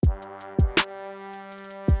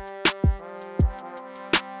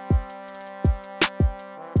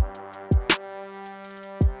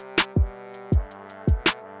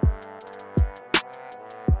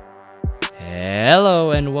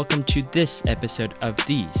and welcome to this episode of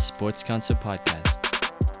the Sports Council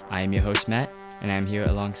Podcast. I am your host, Matt, and I'm here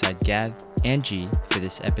alongside Gav and G for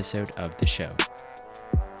this episode of the show.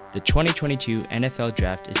 The 2022 NFL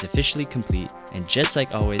Draft is officially complete, and just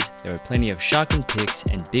like always, there were plenty of shocking picks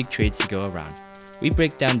and big trades to go around. We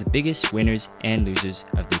break down the biggest winners and losers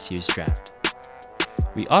of this year's draft.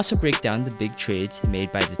 We also break down the big trades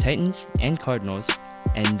made by the Titans and Cardinals,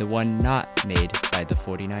 and the one not made by the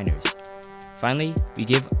 49ers. Finally, we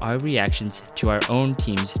give our reactions to our own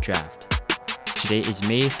team's draft. Today is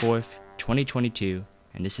May 4th, 2022,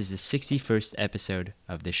 and this is the 61st episode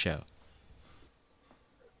of the show.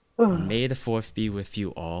 May the 4th be with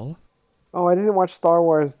you all. Oh, I didn't watch Star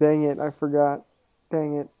Wars. Dang it. I forgot.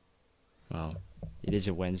 Dang it. Well, it is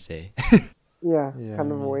a Wednesday. Yeah,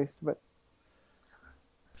 kind of a waste, but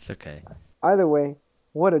It's okay. either way,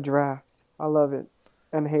 what a draft. I love it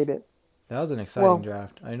and hate it. That was an exciting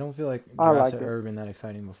draft. I don't feel like I drafts like have it. ever been that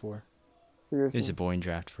exciting before. It Seriously. was a boring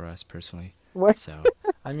draft for us personally. What? So,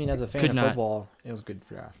 I mean, as a fan Could of not- football, it was a good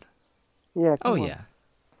draft. Yeah. oh come on. yeah.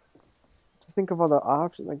 Just think of all the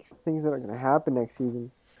options, like things that are going to happen next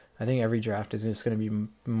season. I think every draft is just going to be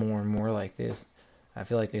more and more like this. I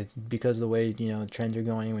feel like it's because of the way, trends are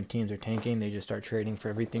going. When teams are tanking, they just start trading for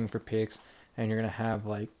everything for picks. And you're going to have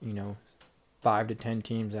 5 to 10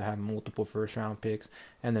 teams that have multiple first round picks.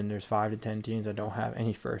 And then there's 5 to 10 teams that don't have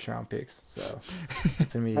any first round picks. So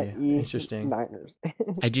it's going to be interesting. Niners.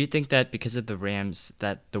 I do think that because of the Rams,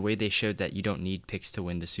 that the way they showed that you don't need picks to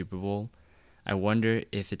win the Super Bowl, I wonder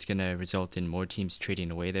if it's going to result in more teams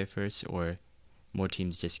trading away their first or more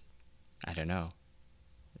teams just, I don't know.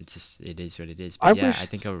 It is what it is. But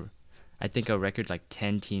I think a record like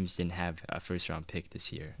 10 teams didn't have a first round pick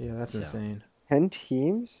this year. Yeah, that's insane. 10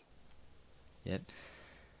 teams? Yep.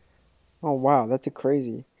 Oh, wow. That's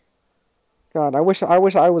crazy. God, I wish I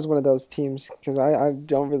was one of those teams because I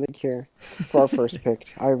don't really care for our first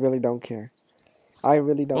pick. I really don't care. I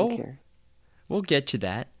really don't care. We'll get to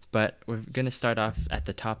that, but we're going to start off at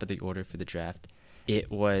the top of the order for the draft. It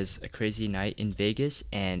was a crazy night in Vegas,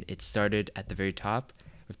 and it started at the very top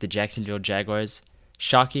with the Jacksonville Jaguars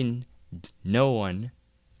shocking no one,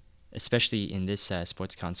 especially in this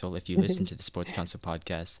Sports Console. If you listen to the Sports Console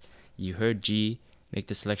podcast, you heard G make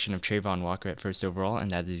the selection of Trayvon Walker at first overall, and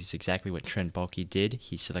that is exactly what Trent Baalke did.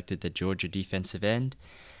 He selected the Georgia defensive end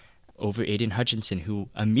over Aiden Hutchinson, who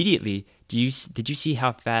immediately, did you see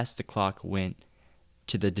how fast the clock went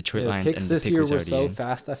to the Detroit Lions, Picks and the this pick year was were already so in?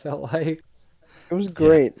 fast, I felt like. It was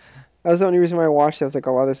great. That was the only reason why I watched it. I was like,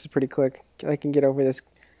 oh, wow, this is pretty quick. I can get over this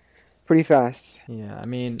pretty fast. Yeah, I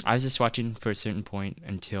mean, I was just watching for a certain point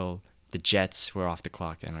until the Jets were off the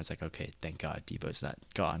clock, and I was like, okay, thank God Debo's not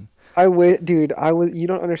gone. You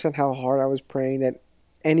don't understand how hard I was praying that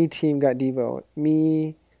any team got Debo.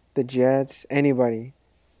 Me, the Jets, anybody.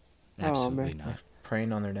 Absolutely man. not.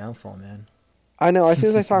 preying on their downfall, man. I know. As soon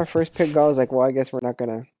as I saw our first pick go, I was like, well, I guess we're not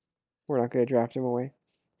gonna draft him away.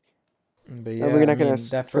 But we're yeah, not I gonna mean, that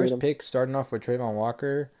trade first him. pick starting off with Trayvon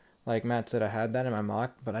Walker, like Matt said, I had that in my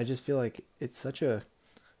mock, but I just feel like it's such a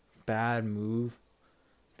bad move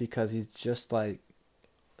because he's just like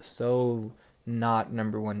so not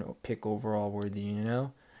number one pick overall worthy,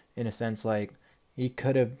 in a sense, like he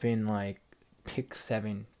could have been like pick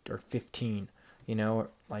 7 or 15,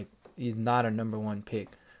 like he's not a number one pick.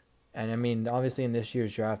 And I mean, obviously in this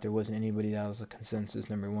year's draft, there wasn't anybody that was a consensus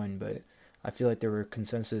number one, but I feel like there were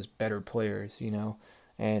consensus better players,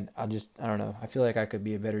 and I don't know. I feel like I could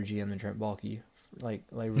be a better GM than Trent Baalke. Like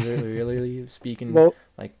really speaking, Well,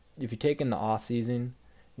 like if you take in the off season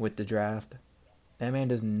with the draft, that man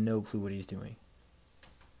does no clue what he's doing.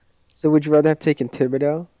 so would you rather have taken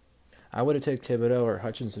Thibodeau? I would have taken Thibodeau or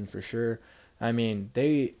Hutchinson for sure. I mean,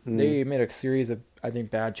 they made a series of, I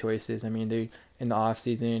think, bad choices. I mean, they in the off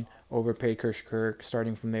season overpaid Kirk,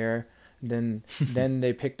 starting from there. Then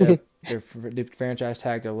they picked up they franchise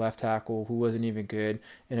tagged their left tackle who wasn't even good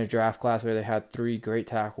in a draft class where they had 3 great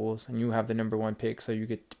tackles, and you have the number 1 pick, so you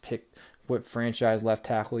get to pick what franchise left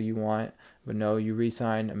tackle you want. But no, you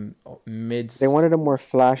re-sign a mid. They wanted a more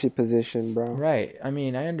flashy position, bro. Right. I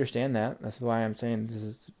mean, I understand that. That's why I'm saying this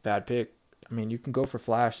is a bad pick. I mean, you can go for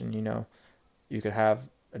flash, and you could have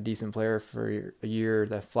a decent player for a year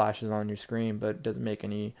that flashes on your screen, but doesn't make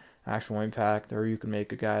any actual impact. Or you can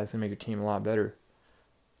make a guy that's gonna make your team a lot better.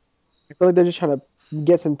 I feel like they're just trying to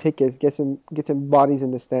get some tickets, get some bodies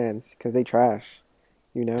in the stands because they trash,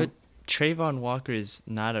 But Trayvon Walker is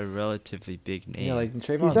not a relatively big name. Yeah, like He's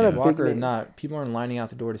Trayvon not a big Walker, name. not people aren't lining out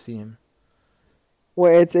the door to see him.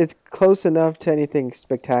 Well, it's close enough to anything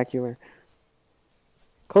spectacular.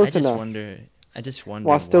 Close enough. I just wonder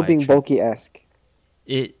While still why being Baalke-esque.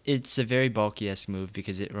 It's a very Bulky-esque move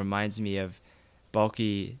because it reminds me of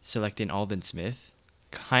Bulky selecting Alden Smith,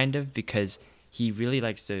 kind of, because he really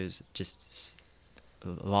likes those just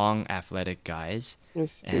long athletic guys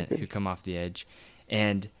It's and stupid. who come off the edge.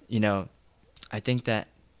 And I think that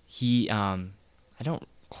he I don't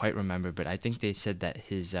quite remember, but I think they said that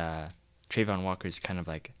his Trayvon Walker is kind of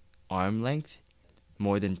like arm length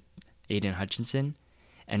more than Aiden Hutchinson,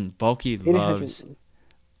 and Bulky Aiden loves Hutchinson.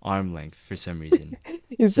 arm length for some reason.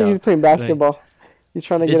 He's So playing like basketball. He's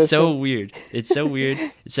trying to get it's us so in. weird. It's so weird.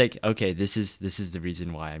 It's like, okay, this is the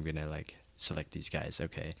reason why I'm gonna like select these guys.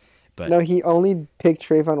 Okay, but No, he only picked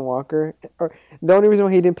Trayvon Walker. Or the only reason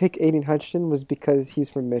why he didn't pick Aiden Hutchinson was because he's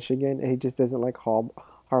from Michigan and he just doesn't like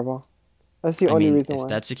Harbaugh. That's the I only mean, reason if why.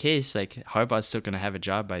 that's the case, like Harbaugh's still gonna have a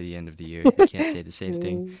job by the end of the year. You can't say the same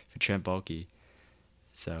thing for Trent Baalke.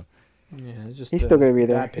 So, Yeah, it's just He's a still gonna be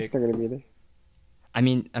there. bad He's pick. still gonna be there. I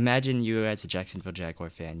mean, imagine you as a Jacksonville Jaguar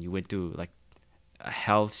fan. You went through like a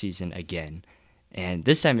hell season again, and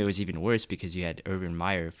this time it was even worse because you had Urban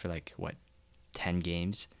Meyer for like what, 10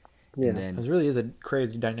 games, Yeah. and then It really is a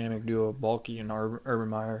crazy dynamic duo, Bulky and Urban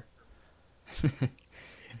Meyer.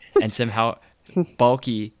 and somehow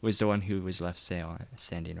Baalke was the one who was left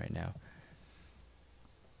standing right now.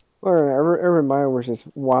 Or Urban Meyer was just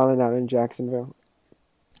wilding out in Jacksonville.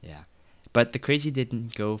 Yeah, but the crazy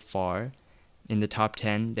didn't go far. In the top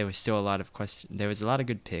 10, there was still a lot of There was a lot of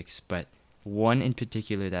good picks, but one in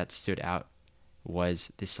particular that stood out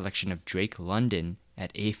was the selection of Drake London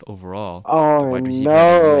at 8th overall, the Oh wide receiver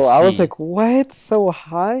at no! I was USC. like, what? So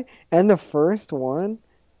high? And the first one?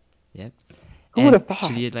 Yep. Who would have And thought?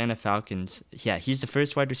 to the Atlanta Falcons, yeah, he's the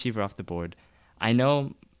first wide receiver off the board. I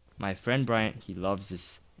know my friend Bryant, he loves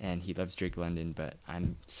this, and he loves Drake London, but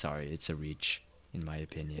I'm sorry, it's a reach, in my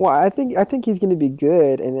opinion. Well, I think he's going to be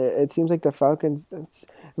good, and it seems like the Falcons. It's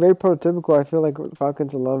very prototypical. I feel like the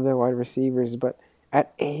Falcons love their wide receivers, but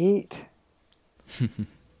at 8,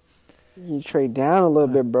 you trade down a little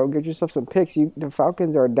Uh, bit, bro. Get yourself some picks. The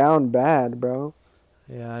Falcons are down bad, bro.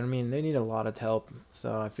 Yeah, I mean they need a lot of help,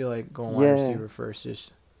 so I feel like going wide Yeah. receiver first,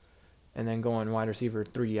 just and then going wide receiver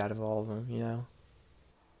 3 out of all of them.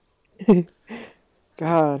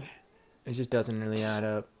 God, It just doesn't really add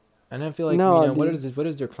up. And I feel like no, what dude.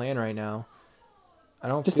 is their plan right now? I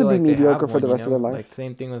don't Just feel to be like they have mediocre for one. the rest of their life. Like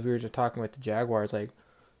same thing as we were just talking with the Jaguars. Like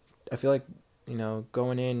I feel like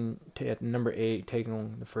going in at number 8,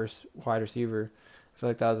 taking the first wide receiver. I feel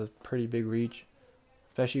like that was a pretty big reach,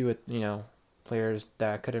 especially with players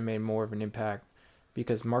that could have made more of an impact.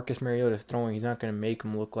 Because Marcus Mariota's throwing, he's not going to make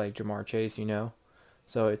him look like Jamar Chase,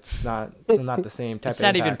 So it's not the same type It's of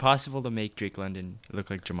not even impact. possible to make Drake London look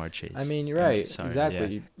like Jamar Chase. I mean, you're I'm right, sorry, yeah.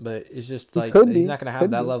 exactly. But it's just He like could he's be, not going to have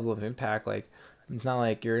could that be. level of impact. Like it's not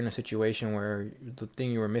like you're in a situation where the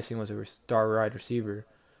thing you were missing was a star wide receiver.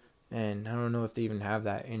 And I don't know if they even have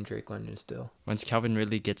that in Drake London still. Once Calvin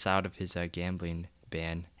Ridley gets out of his gambling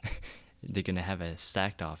ban, they're going to have a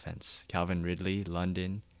stacked offense. Calvin Ridley,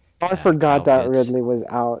 London, I forgot Kyle that Pitts, Ridley was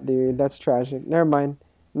out, dude. That's tragic. Never mind.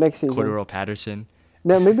 Next season. Cordero Patterson.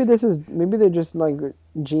 No, maybe they're just like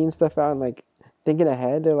gene stuff out and like thinking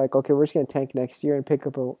ahead. They're like, okay, we're just gonna tank next year and pick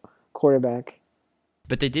up a quarterback.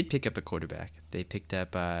 But they did pick up a quarterback. They picked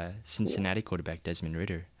up Yeah. Cincinnati quarterback Desmond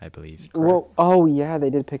Ridder, I believe. Well, oh yeah, they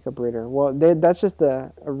did pick up Ritter. Well, that's just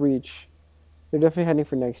a reach. They're definitely heading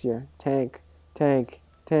for next year. Tank, tank,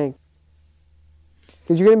 tank.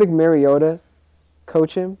 Because you're gonna make Mariota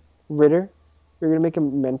coach him, Ritter. You're gonna make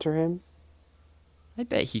him mentor him. I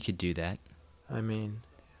bet he could do that. I mean,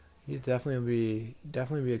 he'd definitely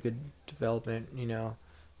be a good development,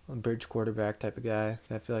 a bridge quarterback type of guy.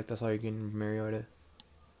 I feel like that's all you're getting from Mariota.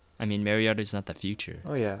 I mean, Mariota's not the future.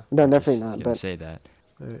 Oh yeah, No, I'm definitely just not. gonna But say that.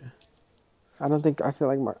 but I feel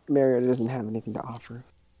like Mariota doesn't have anything to offer.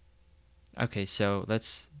 Okay, so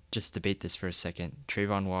let's just debate this for a second.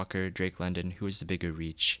 Trayvon Walker, Drake London, who is the bigger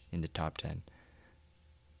reach in the top 10?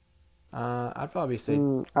 I'd probably say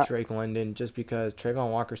I, Drake London just because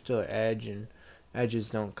Trayvon Walker's still an edge and edges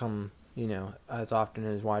don't come, as often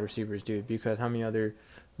as wide receivers do. Because how many other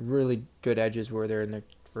really good edges were there in the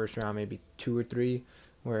first round? Maybe 2 or 3,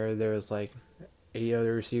 where there was like 8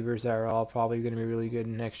 other receivers that are all probably going to be really good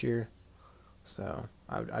next year. So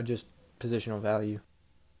I just positional value.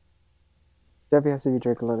 definitely has to be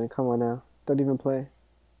Drake London. Come on now, don't even play.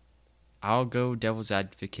 I'll go devil's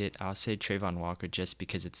advocate. I'll say Trayvon Walker just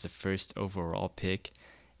because it's the first overall pick,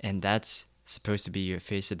 and that's supposed to be your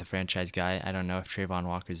face of the franchise guy. I don't know if Trayvon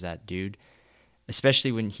Walker's that dude,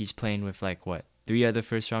 especially when he's playing with like what, 3 other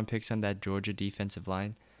first-round picks on that Georgia defensive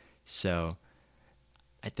line. So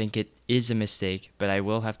I think it is a mistake, but I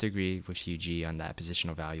will have to agree with UG on that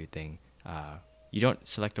positional value thing. you don't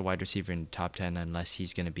select a wide receiver in the top 10 unless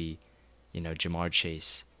he's going to be, Jamar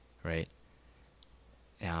Chase, right?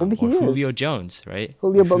 Maybe Or he is. Julio Jones, right?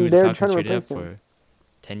 Julio, Who but the they're trying Falcons to traded up replace him. for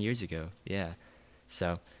 10 years ago. Yeah.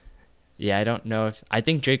 So, yeah, I don't know if... I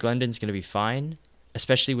think Drake London's going to be fine,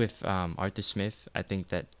 especially with Arthur Smith. I think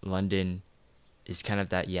that London is kind of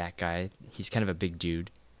that yak guy. He's kind of a big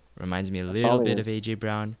dude. Reminds me a That's little all he bit of is. A.J.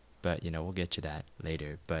 Brown, but, we'll get to that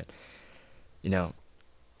later. But,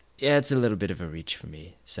 yeah, it's a little bit of a reach for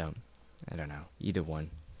me. So, I don't know. Either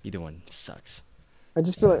one sucks. I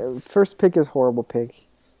just feel So, like first pick is horrible pick.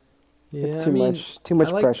 It's Yeah, I too mean,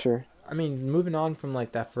 much pressure. moving on from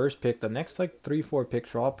like that first pick, the next like 3, 4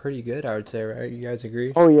 picks are all pretty good, I would say, right? You guys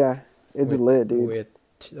agree? Oh yeah, it's With lit, dude. with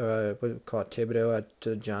what do you call it, Thibodeau at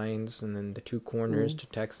the Giants, and then the two corners Mm. to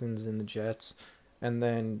Texans and the Jets, and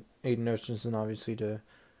then Aiden Hutchinson obviously to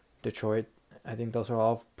Detroit. I think those are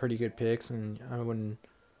all pretty good picks, and I wouldn't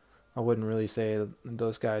really say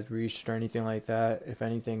those guys reached or anything like that. If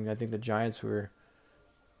anything, I think the Giants were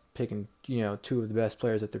picking, two of the best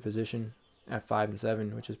players at their position at 5 and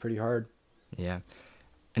 7, which is pretty hard. yeah.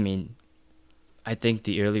 I mean, I think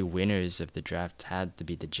the early winners of the draft had to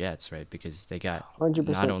be the Jets, right? Because they got... Not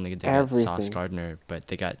 100% only they got Sauce everything. Gardner, but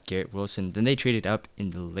they got Garrett Wilson. Then they traded up in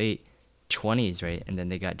the late 20s, right? And then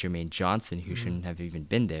they got Jermaine Johnson, who shouldn't have even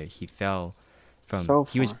been there. He fell from... So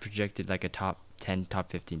He was far. projected like a top 10, top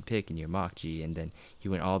 15 pick in your mock G, and then he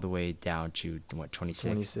went all the way down to, 26?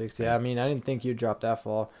 26. Yeah, Right? I mean, I didn't think you'd drop that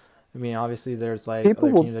far. I mean, obviously there's like People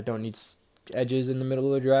other will teams that don't need edges in the middle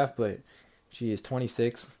of the draft, but geez,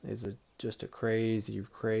 26 is just a crazy,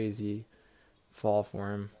 crazy fall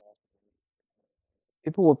for him.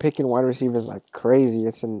 people were picking wide receivers like crazy.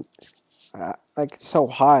 It's like so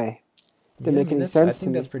high. Didn't Yeah, I make mean any I sense to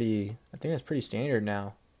think that's me. pretty. I think that's pretty standard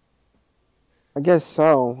now, I guess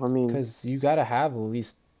so. I mean, because you got to have at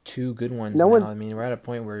least two good ones no now. one. I mean, we're at a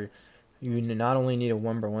point where you not only need a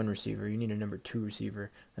number one receiver, you need a number two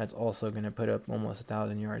receiver. That's also going to put up almost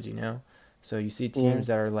 1,000 yards, So you see Yeah, teams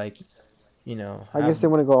that are like, I have guess they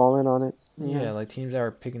want to go all in on it. Yeah. yeah, like teams that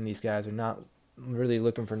are picking these guys are not really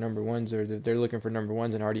looking for number ones, or they're looking for number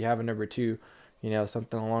ones and already have a number two,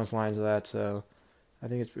 something along the lines of that. So I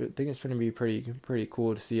think it's going to be pretty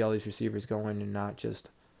cool to see all these receivers going and not just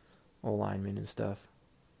O linemen and stuff.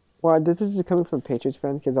 Well, this is coming from Patriots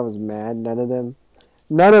fans because I was mad. None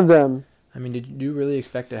of them. I mean, did you really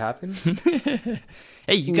expect it to happen?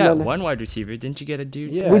 Hey, you got None. one wide receiver. Didn't you get a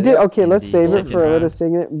dude Yeah, We did yeah. okay. in Let's the save it second for a little round?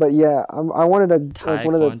 segment. But yeah, I wanted like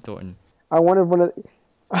one of the. Tyquan Thornton. I wanted one of.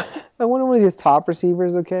 I wanted one of these top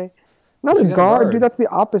receivers. Okay, not But a you got a guard, dude. guard. That's the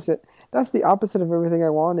opposite. That's the opposite of everything I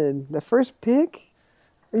wanted. The first pick?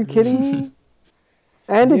 Are you I mean, kidding me?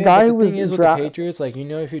 And a yeah, but guy the who was thing is with the Patriots, like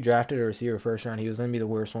if you drafted a receiver first round, he was going to be the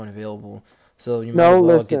worst one available. So you might No, as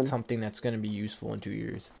well get listen. something that's going to be useful in 2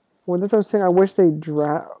 years. Well, that's what I'm saying. I wish they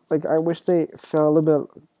I wish they fell a little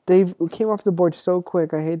bit. They came off the board so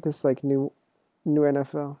quick. I hate this like new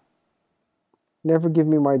NFL. Never give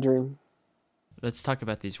me my dream. Let's talk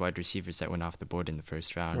about these wide receivers that went off the board in the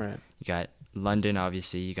first round. Right. You got London,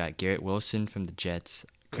 obviously. You got Garrett Wilson from the Jets.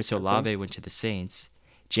 Chris Okay. Olave went to the Saints.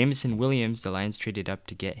 Jameson Williams, the Lions traded up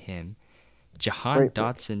to get him. Jahan Great pick.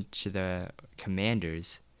 Dotson to the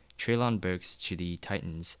Commanders. Treylon Burks to the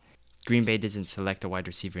Titans. Green Bay doesn't select a wide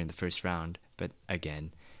receiver in the first round, but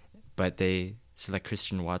they select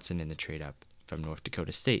Christian Watson in the trade up from North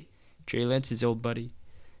Dakota State. Trey Lance's old buddy.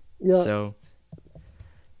 Yeah. So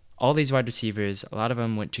all these wide receivers, a lot of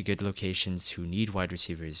them went to good locations who need wide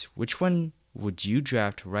receivers. Which one would you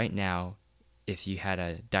draft right now if you had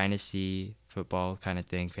a dynasty football kind of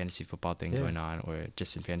thing, fantasy football thing Yeah. going on, or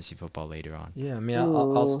just in fantasy football later on? Yeah, I mean,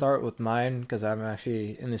 I'll Ooh. start with mine because I'm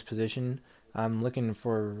actually in this position. I'm looking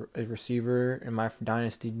for a receiver in my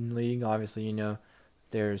dynasty league. Obviously,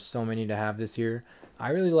 there's so many to have this year. I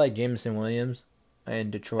really like Jameson Williams in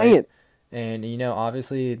Dang Detroit, it. and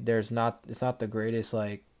obviously it's not the greatest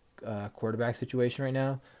like quarterback situation right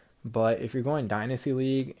now. But if you're going dynasty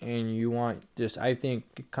league and you want just, I think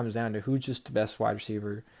it comes down to who's just the best wide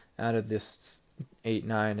receiver out of this 8,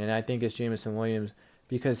 9, and I think it's Jameson Williams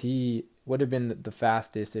because he would have been the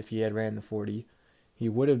fastest if he had ran the 40. He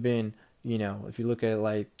would have been, if you look at it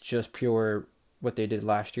like just pure what they did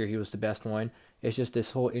last year, he was the best one. It's just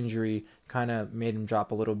this whole injury kind of made him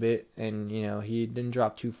drop a little bit, and he didn't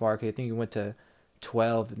drop too far. 'Cause I think he went to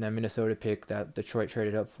 12 in that Minnesota pick that Detroit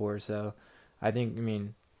traded up for. So I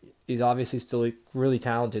mean, he's obviously still really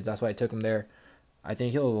talented. That's why I took him there. I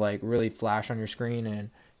think he'll like really flash on your screen, and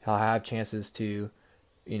he'll have chances to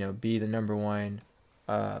be the number one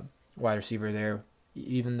uh, wide receiver there.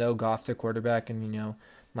 Even though Goff's a quarterback, and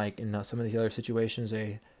like in some of these other situations,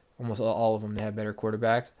 they almost all of them, they have better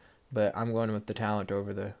quarterbacks. But I'm going with the talent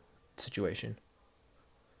over the situation.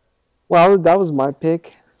 Well, that was my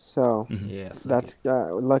pick, so Mhm. Yeah, suck that's it.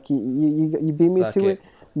 lucky. You beat me Suck to it. it.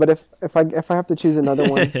 But if I have to choose another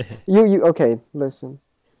one, you okay? Listen,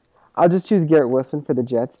 I'll just choose Garrett Wilson for the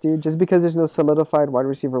Jets, dude. Just because there's no solidified wide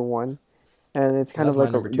receiver one, and it's Well, kind that's of my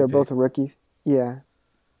like number two they're both pick. rookies. Yeah,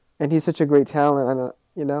 and he's such a great talent,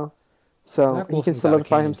 so Zach he can Wilson's got a solidify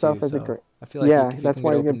cannon too, himself as a so great. I feel like Yeah, if he that's can get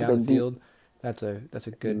why you're gonna open put down the them deep field, that's a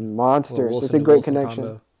good little monsters. It's Wilson a to great Wilson connection.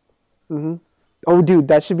 combo. Hmm. Oh, dude,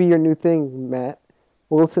 that should be your new thing, Matt.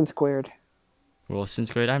 Wilson squared. Wilson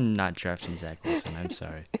squared. I'm not drafting Zach Wilson. I'm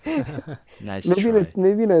sorry. Nice Maybe in a try.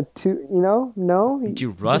 maybe in a two. No,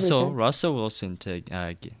 Do give it a Russell chance. Russell Wilson to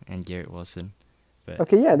and Garrett Wilson, but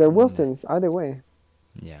Okay, yeah, they're nah, Wilsons either way.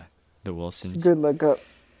 yeah, the It's a Wilsons. good look up.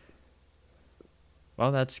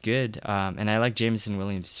 Well, that's good. And I like Jameson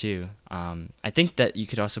Williams too. I think that you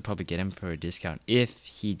could also probably get him for a discount if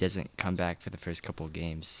he doesn't come back for the first couple of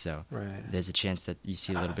games. So Right. there's a chance that you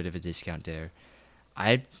see a little bit of a discount there.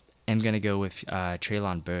 I am gonna go with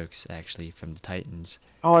Treylon Burks actually from the Titans.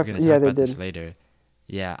 Oh, We're gonna yeah, talk they about this did. later.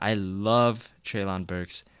 Yeah, I love Treylon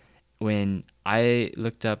Burks. When I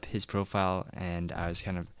looked up his profile and I was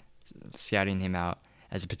kind of scouting him out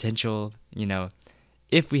as a potential,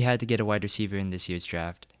 if we had to get a wide receiver in this year's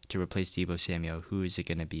draft to replace Deebo Samuel, who is it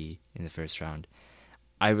going to be in the first round?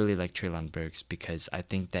 I really like Treylon Burks because I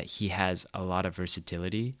think that he has a lot of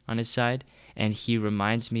versatility on his side, and he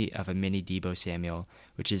reminds me of a mini Deebo Samuel,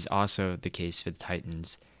 which is also the case for the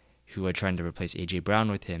Titans, who are trying to replace A.J.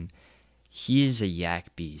 Brown with him. He is a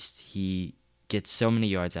yak beast. He gets so many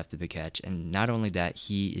yards after the catch, and not only that,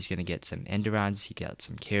 he is going to get some end arounds, he got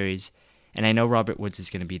some carries, and I know Robert Woods is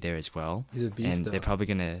going to be there as well, He's a beast and they're though. probably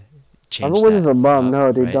going to Robert change Woods is that a bum. up,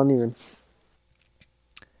 No, dude, right? don't even.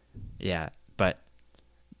 Yeah, but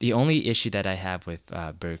the only issue that I have with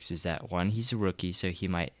Burks is that one, he's a rookie, so he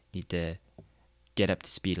might need to get up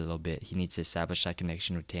to speed a little bit. He needs to establish that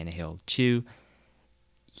connection with Tannehill. Two,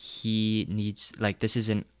 he needs, like, this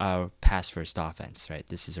isn't a pass first offense, right?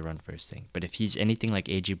 This is a run first thing. But if he's anything like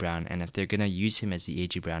A.J. Brown, and if they're going to use him as the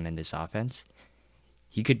A.J. Brown in this offense,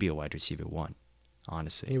 he could be a wide receiver one,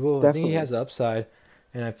 honestly. He will. I think he Definitely. has the upside,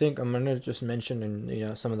 and I think I'm gonna just mention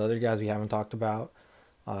and some of the other guys we haven't talked about.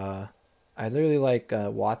 Uh, I literally like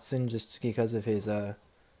Watson just because of his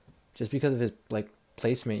like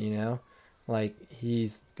placement. Like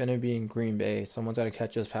he's gonna be in Green Bay. Someone's got to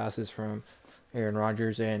catch those passes from Aaron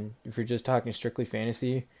Rodgers, and if you're just talking strictly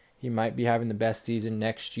fantasy, he might be having the best season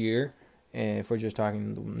next year. And if we're just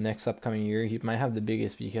talking the next upcoming year, he might have the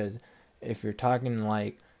biggest because if you're talking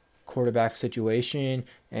like quarterback situation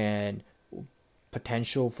and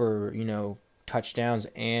potential for, touchdowns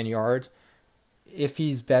and yards, if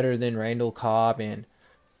he's better than Randall Cobb and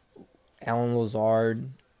Alan Lazard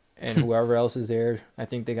and whoever else is there, I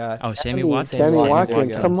think they got Oh, Sammy Sammy Watkins. Sammy Sammy Watkins. There you Watkins,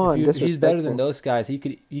 go. come Watkins. on, If he's better than disrespectful. those guys, he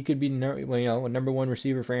could be a number one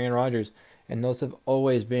receiver for Aaron Rodgers, and those have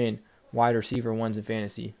always been wide receiver ones in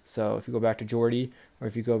fantasy. So if you go back to Jordy, or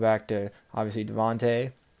if you go back to obviously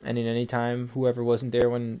Devontae, and in any time whoever wasn't there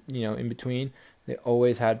when in between, they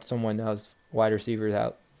always had someone that was wide receiver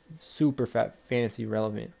that super fat fantasy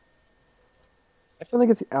relevant. I feel like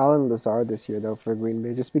it's Alan Lazard this year though for Green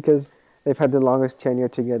Bay, just because they've had the longest tenure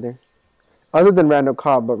together. Other than Randall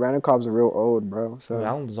Cobb, but Randall Cobb's real old, bro. Well, So,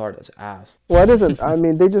 Alan Lazard is ass. well, it isn't. I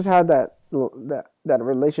mean, they just had that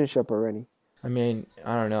relationship already. I mean,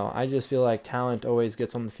 I don't know. I just feel like talent always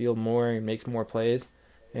gets on the field more and makes more plays.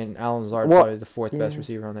 And Alan Lazard's Well, probably the fourth best yeah,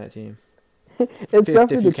 receiver on that team. it's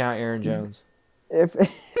Fifth if definitely you count Aaron Jones. if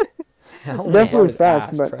Alan definitely Lazard is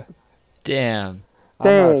facts, ass, but bro. Damn.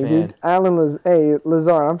 I'm not a dang, fan. dude, hey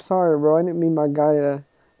Lazard, I'm sorry, bro. I didn't mean my guy to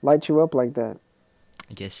light you up like that.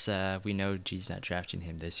 I guess we know G's not drafting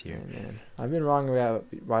him this Yeah, year. man. I've been wrong about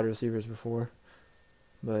wide receivers before,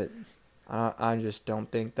 but I just don't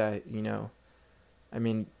think that. I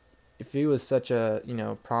mean, if he was such a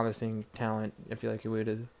promising talent, I feel like he would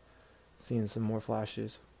have seen some more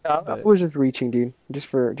flashes. I But was just reaching, dude, just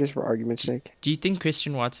for argument's Do, sake. do you think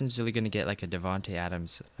Christian Watson's really going to get like a Devontae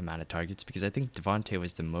Adams amount of targets? Because I think Devontae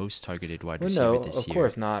was the most targeted wide well, receiver no, this of year.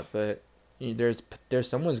 course not. But there's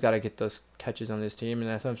someone's got to get those catches on this team, and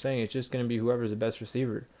that's what I'm saying. It's just gonna be whoever's the best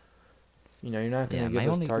receiver. You're not Yeah, gonna give my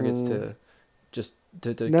those only targets Mm, to just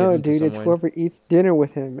to give no, them to dude, it's someone. whoever eats dinner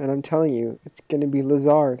with him, and I'm telling you, it's gonna be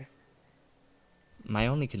Lazard. my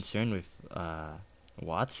only concern with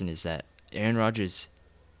Watson is that Aaron Rodgers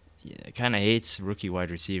kind of hates rookie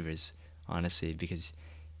wide receivers, honestly, because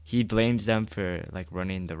he blames them for like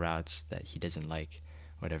running the routes that he doesn't like,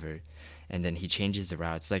 whatever. and then he changes the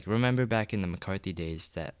routes. Like, remember back in the McCarthy days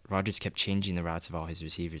that Rodgers kept changing the routes of all his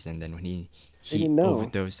receivers, and then when he Didn't know.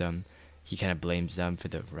 overthrows them, he kind of blames them for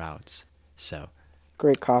the routes. So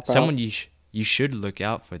Great cop out. someone you should look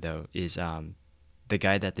out for though is the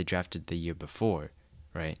guy that they drafted the year before,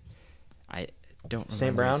 right? I don't remember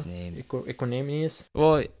St. Brown? his name. Equanimous?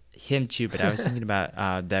 Well, him too, but I was thinking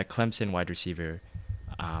about that Clemson wide receiver,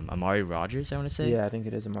 Amari Rodgers, I want to say. Yeah, I think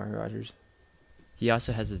it is Amari Rodgers. He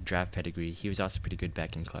also has a draft pedigree. He was also pretty good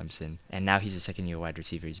back in Clemson, and now he's a second-year wide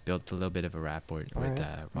receiver. He's built a little bit of a rapport with Rodgers.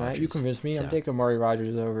 Matt, you convinced me. so. I'm taking Amari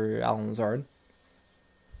Rodgers over Alan Lazard.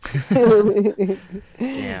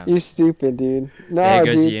 Damn. You're stupid, dude. No, There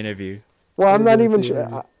goes dude. the interview. Well, I'm There not goes even. the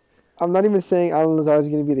interview. I'm not even saying Alan Lazard is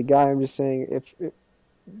going to be the guy. I'm just saying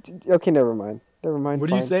okay, never mind. Never mind.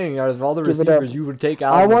 What are you fine. saying? Out of all the Give it receivers, up. you would take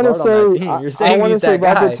I Alan want to Lazard on that say. team. You're I saying want to he's say that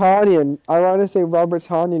Robert guy. Tonyan. I want to say Robert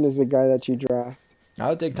Tonyan is the guy that you draft. I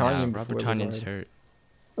would take Nah, Tonyan Robert before Tonyan's Lazard. hurt.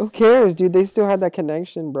 Who cares, dude? They still had that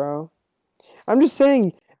connection, bro. I'm just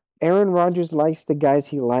saying, Aaron Rodgers likes the guys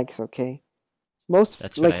he likes. Okay, most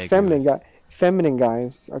That's what I like agree with. feminine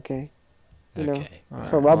guys. Okay, you know. Okay. All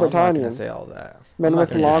So right, Robert well, I'm not gonna Tonyan. say all that. Men I'm not with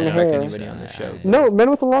gonna long disrespect hair. anybody on this show. No, men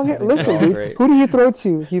with long hair. I think they're Listen, all dude. great. Who do you throw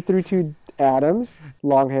to? He threw to Adams,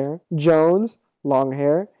 long hair. Jones, long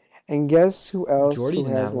hair. And guess who else Jordy who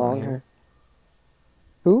didn't has have long long hair. hair?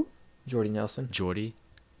 Who? Jordy Nelson. Jordy.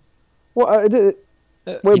 Well, He wait,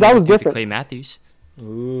 that never was threw to different. Clay Matthews.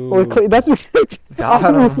 Ooh. Well, that's Got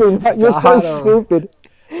him. obviously not. You're so Got him. stupid.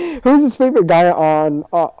 Who's his favorite guy on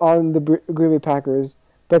the Green Bay Packers?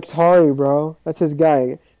 Bakhtiari, bro. That's his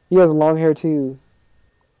guy. He has long hair too.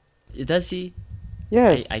 Does he?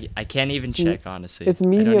 Yes, I can't even It's check, honestly. it's I don't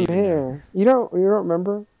medium even know. hair. You don't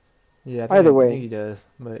remember? Yeah, Either I way. think he does.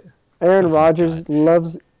 But Aaron Oh my Rodgers God.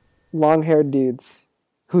 loves long-haired dudes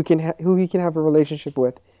who he can have a relationship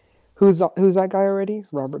with. Who's that guy already?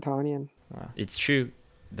 Robert Tonyan. It's true.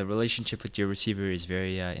 The relationship with your receiver is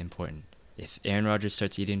very important. If Aaron Rodgers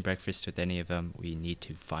starts eating breakfast with any of them, we need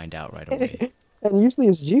to find out right away. And usually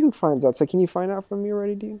it's G who finds out. So can you find out from me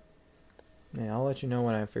already, dude? yeah, I'll let you know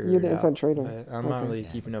when I figure You're it the out. inside trader. But I'm not Okay. really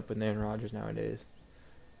keeping up with Aaron Rodgers nowadays.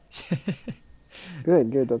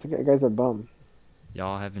 Good. That's okay. Guys are bum.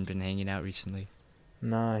 Y'all haven't been hanging out recently.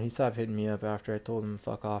 Nah, he stopped hitting me up after I told him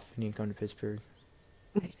fuck off. He didn't come to Pittsburgh.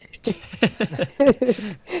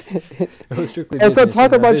 It was strictly Hey, so business.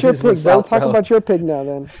 talk you know, about your business went pick, bro. south, Talk bro. about your pick now,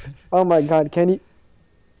 then. Oh my God, can you?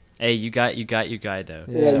 Hey, you got your guy though.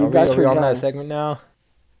 Yeah, Yeah, you are got we your on guy. that segment now?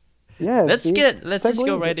 Yes. Let's dude. just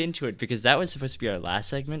go Segue. right into it because that was supposed to be our last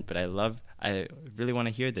segment, but I really want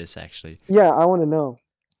to hear this actually. Yeah, I want to know.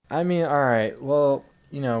 I mean, all right. Well,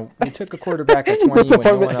 you know, we took a quarterback at 20 when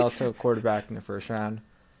no one else took a quarterback in the first round.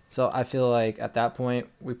 So I feel like at that point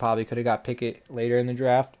we probably could have got Pickett later in the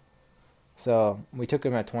draft. So we took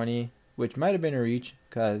him at 20, which might have been a reach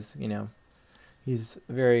because, you know, he's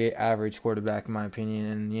a very average quarterback in my opinion.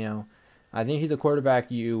 And, you know, I think he's a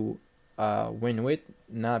quarterback you win with,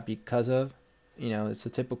 not because of. You know, it's a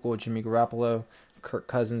typical Jimmy Garoppolo, Kirk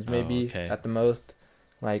Cousins maybe okay. at the most.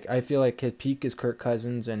 Like, I feel like his peak is Kirk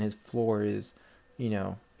Cousins and his floor is, you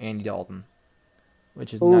know, Andy Dalton,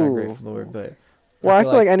 which is not a great Ooh. floor, but Well, I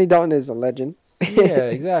feel like Andy Dalton is a legend. yeah,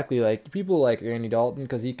 exactly. Like people like Andy Dalton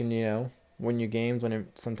because he can, you know, win you games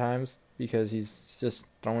sometimes because he's just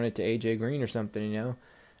throwing it to AJ Green or something, you know.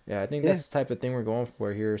 Yeah, I think Yeah. that's the type of thing we're going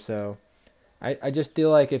for here. So I just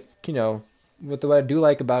feel like if, you know, what I do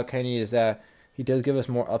like about Kenny is that he does give us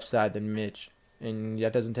more upside than Mitch, and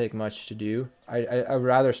that doesn't take much to do. I'd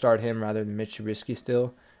rather start him rather than Mitch Trubisky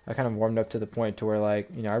still. I kind of warmed up to the point to where, like,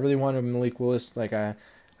 you know, I really wanted Malik Willis. Like, I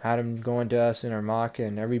had him going to us in our mock,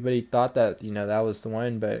 and everybody thought that, you know, that was the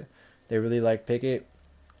one, but they really liked Pickett.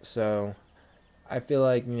 So I feel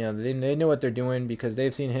like, you know, they know what they're doing because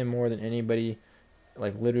they've seen him more than anybody,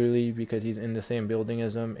 like literally because he's in the same building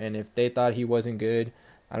as them. And if they thought he wasn't good,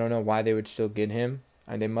 I don't know why they would still get him.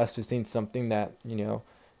 And they must have seen something that, you know,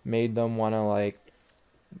 made them want to, like,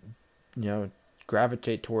 you know,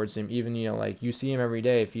 gravitate towards him. Even, you know, like, you see him every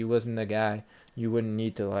day. If he wasn't the guy, you wouldn't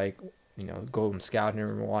need to, like, you know, go and scout him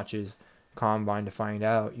and watch his combine to find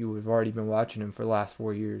out. You would have already been watching him for the last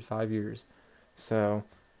 4 years, 5 years. So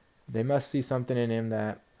they must see something in him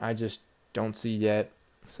that I just don't see yet.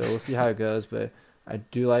 So we'll see how it goes. But I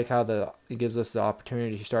do like how it gives us the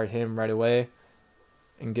opportunity to start him right away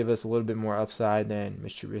and give us a little bit more upside than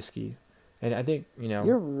Mr. Trubisky. And I think, you know,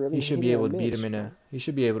 You're really he should be hating able on to beat Mitch, him bro. he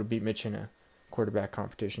should be able to beat Mitch in a quarterback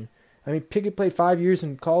competition. I mean, Pickett played 5 years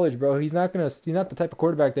in college, bro. He's not the type of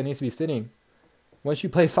quarterback that needs to be sitting. Once you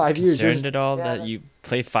play 5 years, Concerned at all Yeah, that you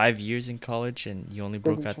play 5 years in college and you only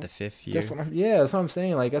broke doesn't out change. the fifth that's year? that's what I'm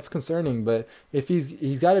saying. Like that's concerning. But if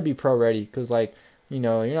he's got to be pro ready, because like you're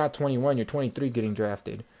not 21, you're 23 getting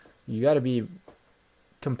drafted. You got to be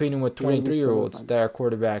competing with You got to be 23-year-olds solidified. that are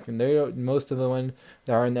quarterback, and they most of the ones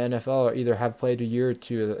that are in the NFL are either have played a year or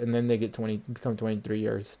two, and then they become 23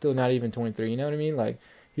 years. Still not even 23. You know what I mean? Like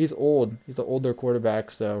he's old. He's the older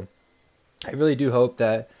quarterback. So I really do hope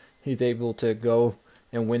that he's able to go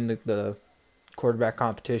and win the quarterback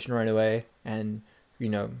competition right away, and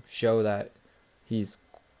show that he's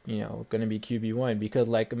going to be QB1. Because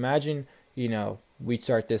like imagine we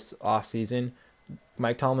start this off season.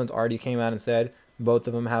 Mike Tomlin's already came out and said both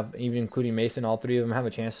of them have, even including Mason, all three of them have a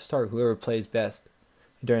chance to start whoever plays best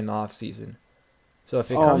during the off season. So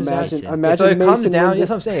if it Oh, Who's comes down, imagine, Mason? so imagine it comes Mason down, wins that's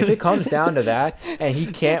it. what I'm saying. If it comes down to that, and he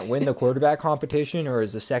can't win the quarterback competition, or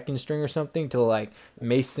is the second string or something to like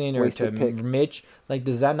Mason or to Wasted pick. Mitch, like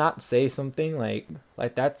does that not say something? Like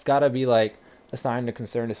that's gotta be like a sign of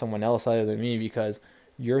concern to someone else other than me, because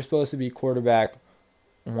you're supposed to be quarterback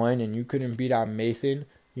one and you couldn't beat out Mason.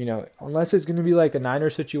 Unless it's gonna be like a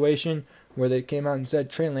Niners situation where they came out and said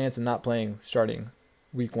Trey Lance is not playing starting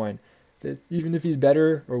week one. That even if he's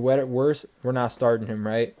better or worse, we're not starting him,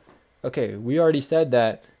 right? Okay, we already said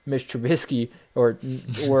that Mitch Trubisky or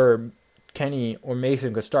Kenny or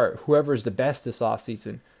Mason could start whoever's the best this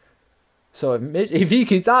offseason. So if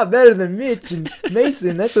he's not better than Mitch and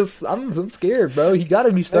Mason, I'm scared, bro. He got to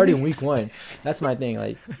be Maybe. starting week one. That's my thing.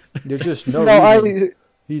 Like, there's just no No, reason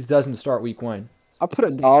he doesn't start week one. I put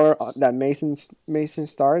 $1 on that Mason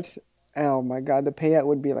starts. Oh my God, the payout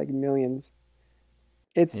would be like millions.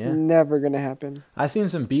 It's Yeah, never gonna happen. I seen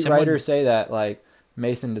some beat Someone writers say that like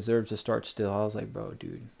Mason deserves to start still. I was like, bro,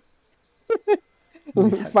 dude, you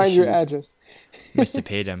have Find your issues. address. must have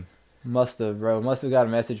paid him. Must have, bro. Must have got a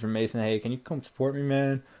message from Mason. Hey, can you come support me,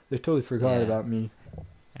 man? They totally forgot Yeah. about me.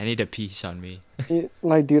 I need a piece on me.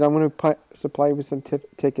 Like, dude, I'm gonna supply you with some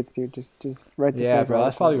tickets, dude. Just write this Yeah, nice bro.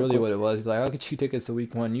 That's article probably real really quick. what it was. He's like, I'll get you tickets to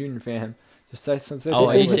week one. You and your fam. Just say Oh, are something you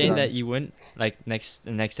like saying that. that you wouldn't like the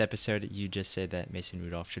next episode? You just said that Mason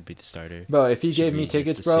Rudolph should be the starter. Bro, if he Should gave we me just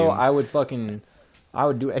tickets, bro, assume? I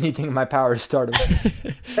would do anything in my power to start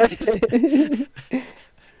him.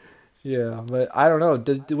 Yeah, but I don't know.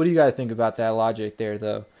 What do you guys think about that logic there,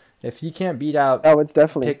 though? If he can't beat out Oh, it's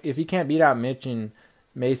definitely. if he can't beat out Mitch and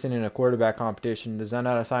Mason in a quarterback competition, is that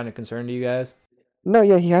not a sign of concern to you guys? No,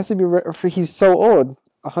 yeah, he has to be. He's so old.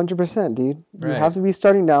 100%, dude. You Right. have to be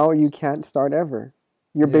starting now, or you can't start ever.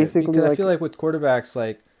 You're Yeah, basically because I feel like, like with quarterbacks,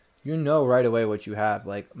 like right away what you have.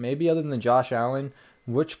 Like maybe other than Josh Allen,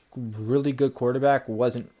 which really good quarterback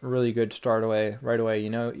wasn't really good to start away right away.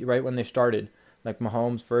 Right when they started. Like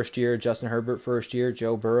Mahomes first year, Justin Herbert first year,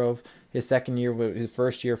 Joe Burrow his second year, his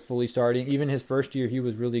first year fully starting. Even his first year he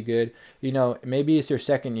was really good. Maybe it's your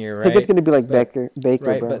second year, Pickett's right? gonna be like But Baker,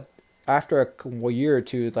 right, bro. but after a year or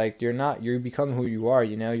two, like you become who you are.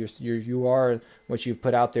 You are what you've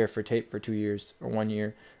put out there for tape for 2 years or 1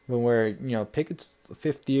 year. But where Pickett's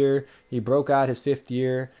fifth year, he broke out his fifth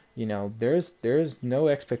year. There's no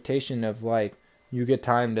expectation of like you get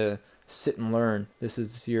time to sit and learn. This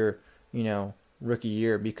is your you know rookie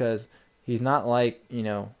year, because he's not like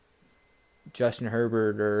Justin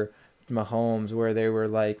Herbert or Mahomes, where they were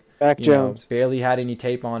like, Mac Jones. barely had any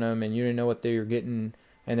tape on them, and you didn't know what they were getting,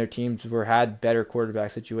 and their teams had better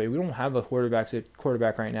quarterback situation. We don't have a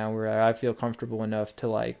quarterback right now where I feel comfortable enough to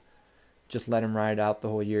like just let him ride out the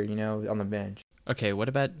whole year, on the bench. Okay, what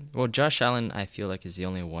about Josh Allen? I feel like is the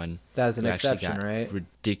only one That's an who actually exception, got right?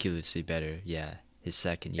 ridiculously better. Yeah, his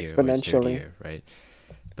second year or his third Exponentially. year, right?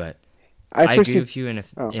 But I I agree personally. with you in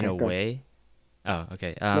Oh, a okay, go. way. Oh,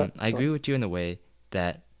 okay. No, I go agree on. with you in the way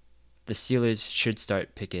that the Steelers should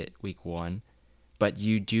start Pickett week one, but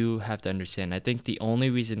you do have to understand. I think the only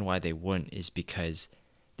reason why they wouldn't is because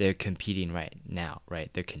they're competing right now, right?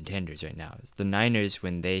 They're contenders right now. The Niners,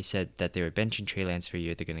 when they said that they were benching Trey Lance for a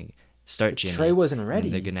year, they're gonna start Jimmy. Trey wasn't And ready.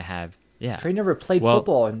 they're gonna have Trey never played Well-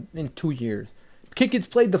 football in 2 years. Kickett's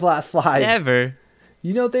played the last 5. never.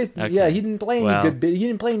 Yeah, Okay. he didn't play any Well- he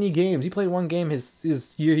didn't play any games. He played one game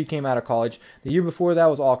his year he came out of college. The year before that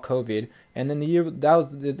was all COVID, and then the year that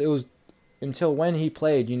was it was until when he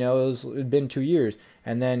played. It'd been 2 years,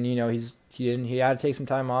 and then he had to take some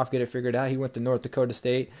time off, get it figured out. He went to North Dakota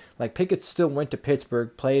State. Like Pickett still went to Pittsburgh,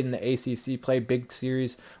 played in the ACC, played big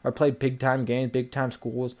series or played big time games, big time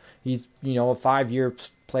schools. He's a 5-year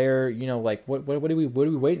player. Like what are we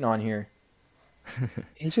waiting on here?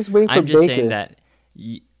 He's just waiting for I'm just Baker. saying that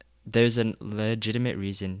there's a legitimate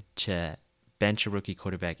reason to bench a rookie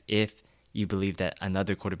quarterback if you believe that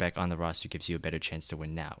another quarterback on the roster gives you a better chance to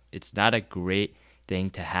win now. It's not a great thing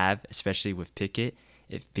to have, especially with Pickett,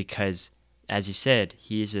 because, as you said,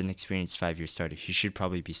 he is an experienced 5-year starter. He should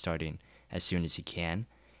probably be starting as soon as he can,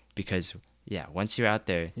 because once you're out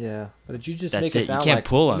there, Yeah, but did you just that's make it it. You sound can't like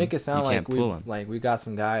pull him. make it sound You can't like pull him. we got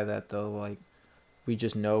some guy that though like we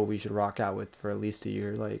just know we should rock out with for at least a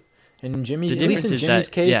year. Like, and The at least difference in is Jimmy's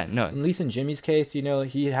that case, no, at least in Jimmy's case, you know,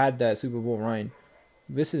 he had that Super Bowl run.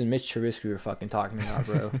 This is Mitch Trubisky we're fucking talking about,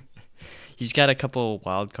 bro. he's got a couple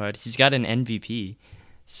wild card. He's got an MVP,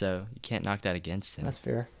 so you can't knock that against him. That's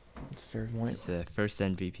fair. That's a fair point. He's the first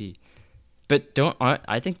MVP. But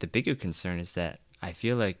I think the bigger concern is that I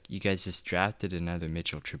feel like you guys just drafted another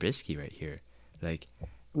Mitchell Trubisky right here. Like,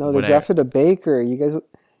 No, they drafted a Baker.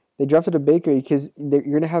 They drafted a Baker because you're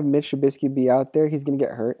gonna have Mitch Trubisky be out there. He's gonna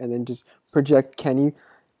get hurt, and then just project Kenny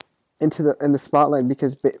in the spotlight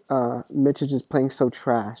because Mitch is just playing so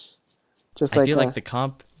trash. Just I feel like the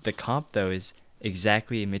comp though is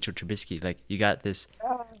exactly Mitchell Trubisky. Like, you got this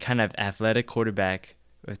kind of athletic quarterback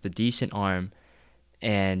with a decent arm,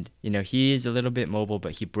 and he is a little bit mobile,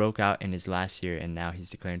 but he broke out in his last year, and now he's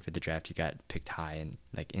declaring for the draft. He got picked high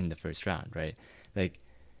in the first round, right? Like,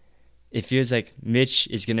 it feels like Mitch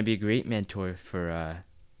is gonna be a great mentor for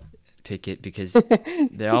Pickett because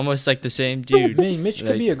they're almost like the same dude. I mean, Mitch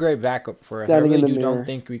could be a great backup for us. I really don't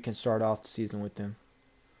think we can start off the season with him.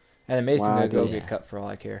 And then Mason gonna go get cut for all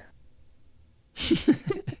I care.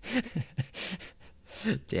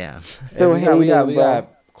 Damn. Still we got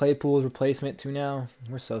Claypool's replacement too now.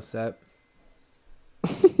 We're so set.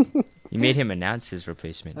 You made him announce his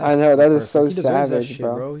replacement. I know, that is so he deserves savage, that shit,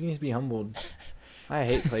 bro. bro. He needs to be humbled. I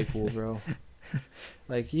hate Claypool, bro.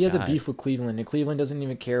 Like, he has a beef with Cleveland, and Cleveland doesn't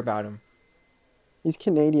even care about him. He's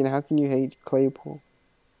Canadian. How can you hate Claypool?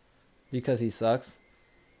 Because he sucks.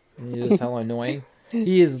 And he's just hella annoying.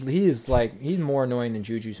 He's more annoying than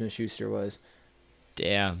Juju Smith-Schuster was.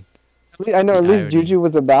 Damn. I know, at least Juju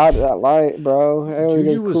was about that light, bro.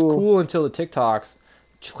 Juju was cool until the TikToks.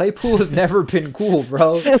 Claypool has never been cool,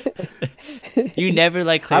 bro. You never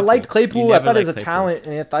liked Claypool. I liked Claypool. I thought he was a talent,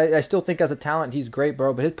 and I still think as a talent he's great,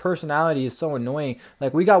 bro. But his personality is so annoying.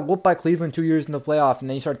 Like, we got whooped by Cleveland 2 years in the playoffs, and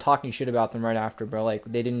then you started talking shit about them right after, bro. Like,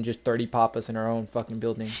 they didn't just 30 pop us in our own fucking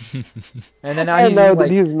building. And then now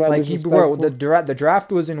the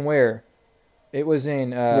draft was in where? It was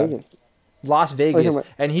in Las Vegas,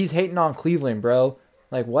 and he's hating on Cleveland, bro.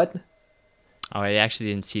 Like, what? Oh, I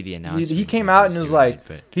actually didn't see the announcement. He came out and was like,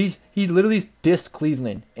 he literally dissed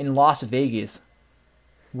Cleveland in Las Vegas.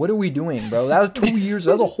 What are we doing, bro? That was 2 years.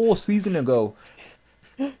 That was a whole season ago.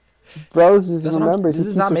 Bros, just remember.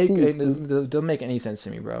 This doesn't make any sense to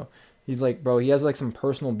me, bro. He's like, bro, he has like some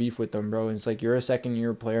personal beef with them, bro. And it's like, you're a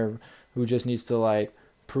second-year player who just needs to like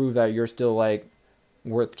prove that you're still like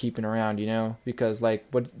worth keeping around, you know? Because like,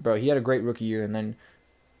 bro, he had a great rookie year and then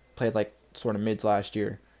played like sort of mids last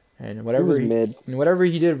year. And whatever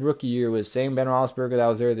he did rookie year was same Ben Roethlisberger that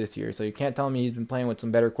was there this year. So you can't tell me he's been playing with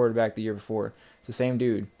some better quarterback the year before. It's the same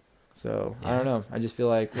dude. So I don't know. I just feel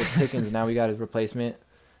like with Pickens now we got his replacement,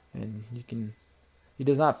 and he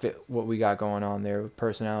does not fit what we got going on there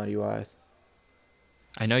personality wise.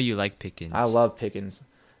 I know you like Pickens. I love Pickens,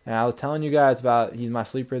 and I was telling you guys about he's my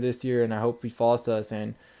sleeper this year, and I hope he falls to us.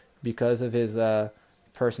 And because of his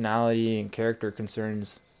personality and character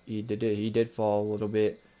concerns, he did fall a little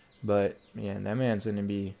bit. But, man, that man's going to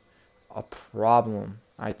be a problem.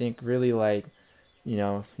 I think really, like, you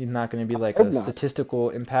know, he's not going to be like a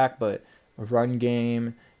statistical impact, but a run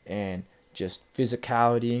game and just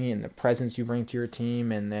physicality and the presence you bring to your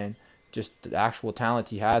team and then just the actual talent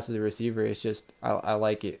he has as a receiver. It's just, I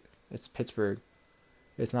like it. It's Pittsburgh.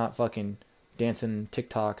 It's not fucking dancing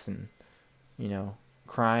TikToks and, you know,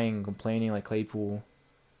 crying and complaining like Claypool.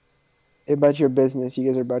 It's about your business. You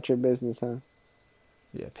guys are about your business, huh?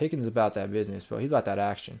 Yeah, Pickens is about that business, bro. He's about that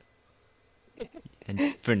action.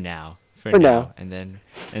 And for now. And then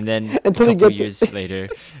until a couple years later,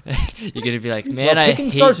 you're gonna be like, man, I hate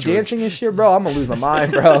Pickens starts dancing and shit, bro. I'm gonna lose my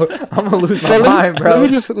mind, bro.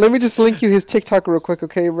 Let me just link you his TikTok real quick,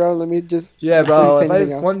 okay, bro? Let me just. Yeah, bro.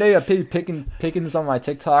 One day I pay Pickens on my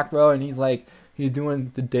TikTok, bro, and he's like. He's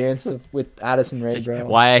doing the dance with Addison Rae, bro.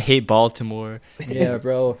 Why I hate Baltimore. Yeah,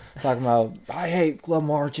 bro. Talking about, I hate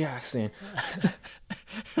Lamar Jackson.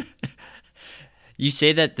 You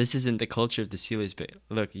say that this isn't the culture of the Steelers, but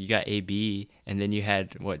look, you got AB, and then you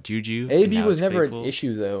had, Juju? AB was never an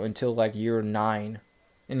issue, though, until, like, year 9.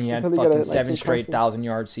 And he had fucking 7 straight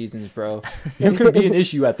 1,000-yard seasons, bro. You could be an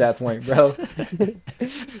issue at that point, bro.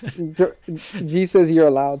 G says you're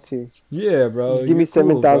allowed to. Yeah, bro. Just give me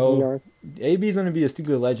 7,000 yards. AB's gonna be a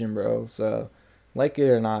Steeler legend, bro. So, like it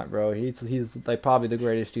or not, bro, he's like probably the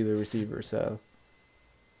greatest Steeler receiver. So.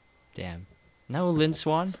 Damn. No, Lynn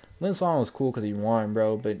Swan. Lynn Swan was cool because he won,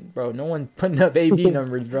 bro. But bro, no one putting up AB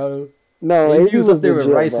numbers, bro. No, AB AB was was up there with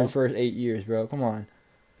legit, Rice for bro. the first 8 years, bro. Come on,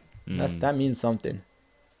 that means something.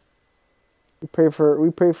 We pray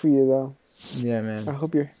for you though. Yeah, I man.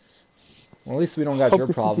 hope you're. Well, at least we don't got Hope your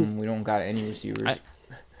to see you. problem. We don't got any receivers.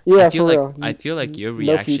 Yeah, I feel for like real. your No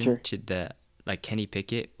reaction future. to the Kenny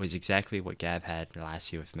Pickett was exactly what Gav had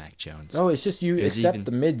last year with Mac Jones. No, it's just you It was accept even-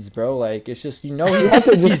 the mids, bro. Like it's just You have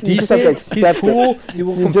to he's just- you just have to decent, he's accept it. cool, he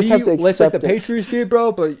will You just have compete to like the accept it. Patriots did,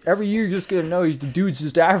 bro. But every year you're just gonna know the dude's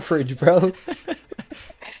just average, bro.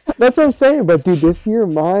 That's what I'm saying. But dude, this year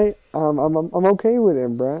I'm okay with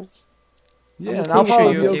him, bro. Yeah, I'm and I'll pretty sure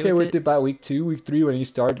probably you're be okay okay with with it by week 2, week 3 when he's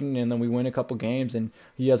starting, and then we win a couple games, and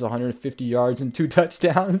he has 150 yards and 2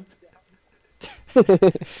 touchdowns.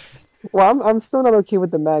 Well, I'm still not okay with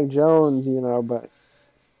the Mac Jones, but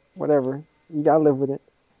whatever. You gotta live with it.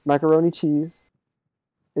 Macaroni cheese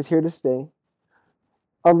is here to stay.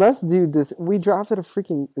 Unless, dude, we drafted a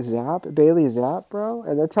freaking Bailey Zapp, bro,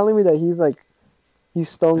 and they're telling me that he's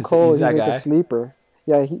stone He's cold. He's that like a guy? sleeper.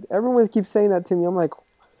 Yeah, everyone keeps saying that to me. I'm like,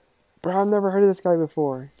 bro, I've never heard of this guy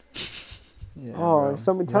before. Yeah, Oh, bro. tell me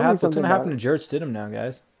something What's gonna about happen it. to Jared Stidham now,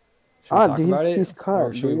 guys? Should we talk Dude, about it? he's cut,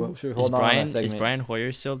 Or should we Is hold on to that segment? Brian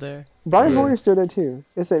Hoyer still there? Brian Yeah. Hoyer's still there too.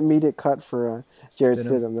 It's an immediate cut for Jared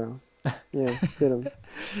Stidham. Stidham, though. Yeah, Stidham.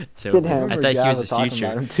 So Stidham. I Remember thought he Gav was the talking future.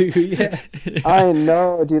 about him too. Yeah. I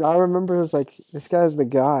know, dude. I remember it was like, this guy's the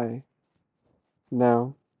guy.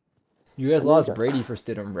 No. You guys I lost think- Brady for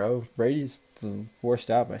Stidham, bro. Brady's forced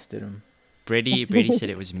out by Stidham. Brady said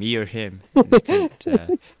it was me or him. And they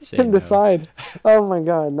couldn't, say Him no. decide. Oh my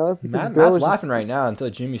god, no. It's because Matt's Bill was laughing just- right now until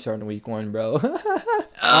Jimmy starting week 1, bro.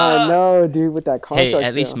 I know, dude, with that contract. Hey,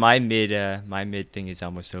 at least sale. my mid thing is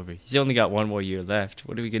almost over. He's only got one more year left.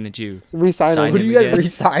 What are we gonna do? Resign Sign him. What do him you guys again.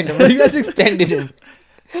 re-signed him? What do you guys extended him?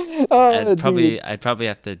 Oh, I'd dude. probably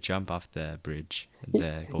have to jump off the bridge,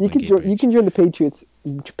 the Golden You can Gate you Bridge. can join the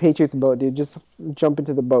Patriots boat, dude. Just jump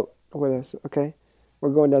into the boat with us, okay? We're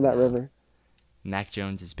going down that river. Mac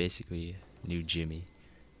Jones is basically new Jimmy.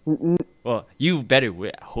 N- Well, you better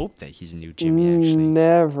hope that he's a new Jimmy. Actually,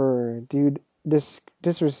 Never, dude.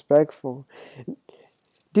 Disrespectful.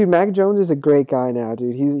 Dude, Mac Jones is a great guy now,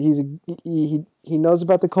 dude. He knows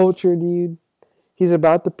about the culture, dude. He's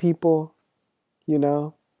about the people,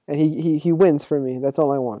 and he wins for me. That's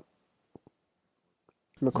all I want.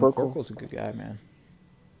 McCorkle. McCorkle's a good guy, man.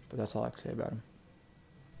 But that's all I can say about him.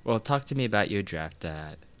 well, talk to me about your draft,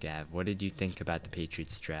 Gav. What did you think about the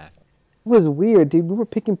Patriots draft? It was weird, dude. We were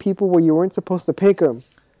picking people where you weren't supposed to pick them.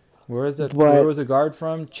 Where was But- the guard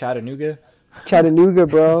from? Chattanooga? Chattanooga,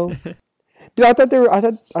 bro. Dude, I thought they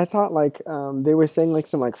were saying like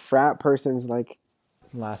some like frat persons like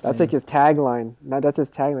Last that's name. like his tagline. That's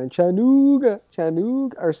his tagline. Chattanooga,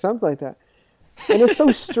 or something like that. And it's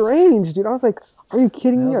so strange, dude. I was like, are you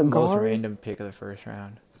kidding me? That A was the most guard? random pick of the first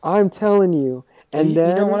round. I'm telling you. And you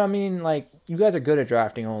then know what I mean? Like, you guys are good at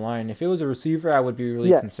drafting online. If it was a receiver, I would be really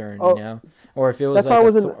Yeah. concerned, Oh, Or if it was that's why I like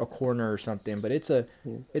wasn't- a corner or something. But it's a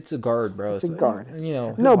guard, bro. It's a So, guard.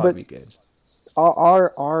 he'll No, probably but- be good.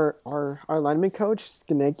 our lineman coach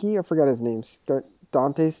Skanecki, I forgot his name.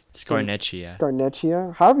 Dante Scarnecchia.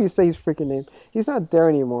 Scarnecchia. However you say his freaking name. He's not there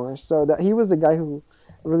anymore. So that he was the guy who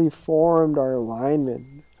really formed our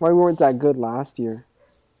linemen. That's why we weren't that good last year.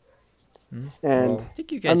 Hmm. And Well, I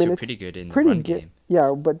think you guys mean, are it's pretty good in the pretty run good. game.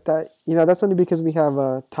 Yeah, but that's only because we have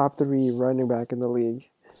a top 3 running back in the league.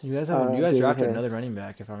 You guys David drafted Harris. another running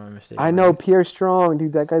back, if I'm not mistaken. I know right? Pierre Strong,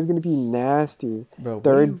 dude. That guy's gonna be nasty. Bro, what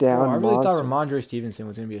third do you- down I really thought monster. Ramondre Stevenson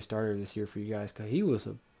was gonna be a starter this year for you guys, cause he was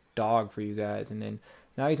a dog for you guys, and then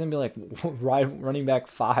now he's gonna be like running back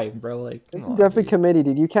 5, bro. Like, It's come a on, definitely dude. committee,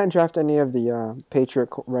 dude. You can't draft any of the Patriot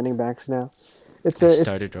running backs now. I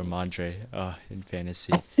started Ramondre in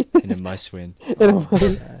fantasy in a must-win Oh, my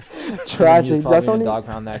God. tragic. He was That's probably only gonna dog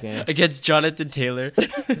pound that game. against Jonathan Taylor.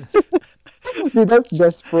 dude. That's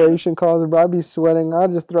desperation calls, bro. I'd be sweating.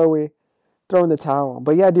 I'd just throw in the towel.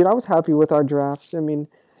 But yeah, dude, I was happy with our drafts. I mean,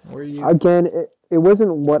 Where are you? again, it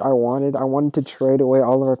wasn't what I wanted. I wanted to trade away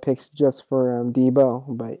all of our picks just for Debo.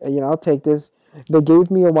 But I'll take this. They gave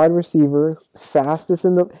me a wide receiver, fastest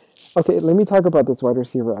in the. Okay, let me talk about this wide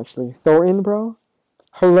receiver actually. Thornton, bro,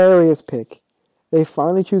 hilarious pick. They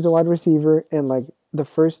finally choose a wide receiver in like the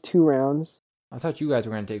first 2 rounds. I thought you guys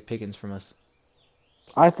were gonna take Pickens from us.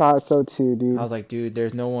 I thought so too, dude. I was like, dude,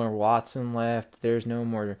 there's no more Watson left. There's no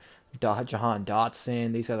more Jahan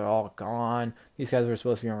Dotson. These guys are all gone. These guys were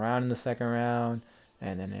supposed to be around in the second round,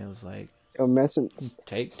 and then it was like, Yo, messing.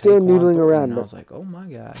 take Still Tyquan noodling Thornton. around, And I but- was like, oh my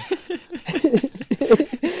god.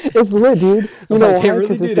 It's lit, dude. I You was know like, they why? really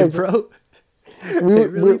 'Cause this did it, guy's bro. They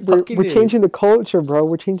really fucking We're did. changing the culture, bro.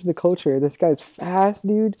 We're changing the culture. This guy's fast,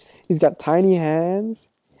 dude. He's got tiny hands,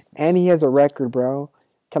 and he has a record, bro.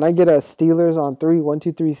 Can I get a Steelers on three? 1,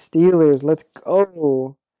 2, 3, Steelers. Let's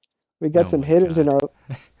go. We got Oh some my hitters in God. our.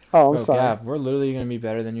 Oh, I'm Bro, sorry. Gav, we're literally gonna be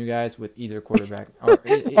better than you guys with either quarterback or Oh,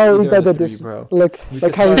 we either of got the the three, bro. look We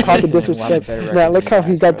could how he start caught the Mason and we'll have a disrespect. better Nah, record than look you how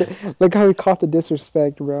he guys, got bro. look how he caught the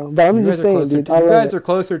disrespect, bro. But I'm You just guys are saying, closer dude. to I you love guys it. are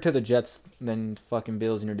closer to the Jets than fucking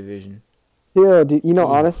Bills in your division. Yeah, dude. You know,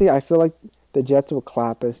 Ooh. honestly, I feel like the Jets will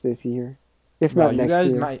clap us this year, if Bro, not next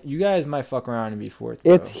year. you guys might fuck around and be fourth,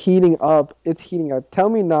 It's bro. heating up. It's heating up. Tell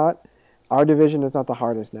me not. Our division is not the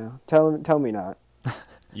hardest now. Tell me not.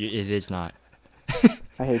 It is not.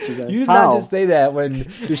 I hate you guys. You did not How? just say that when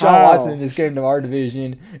Deshaun How? Watson just came to our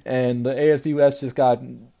division and the AFC West just got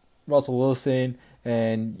Russell Wilson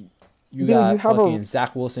and you Dude, you got have fucking a.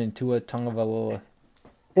 Zach Wilson, Tua Tagovailoa.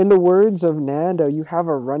 In the words of Nando, you have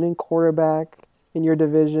a running quarterback in your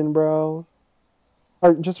division, bro.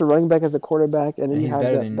 Or just a running back as a quarterback, and then And you he's have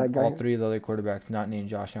better than that all guy. three of the other quarterbacks not named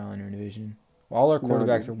Josh Allen in your division. All our No,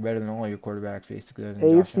 quarterbacks are dude. better than all your quarterbacks, basically, other than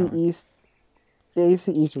Josh AFC Allen. East.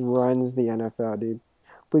 AFC East runs the NFL, dude.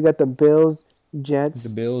 We got the Bills, The Jets,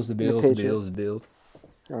 Bills, the and the Bills, the Bills, Patriots. the Bills.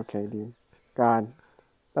 Okay, dude. God,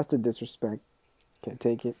 that's the disrespect. Can't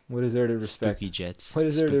take it. What is there to respect? Spooky Jets. What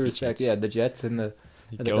is there to Spooky respect? Jets. Yeah, the Jets and the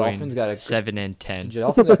Going Dolphins got a 7-10 the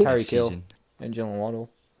Dolphins got next Tyreek Hill season. and Jalen Waddle.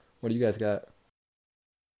 What do you guys got?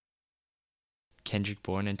 Kendrick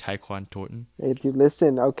Bourne and Tyquan Thornton. Hey, dude,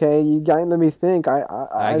 listen, okay? You gotta let me think. I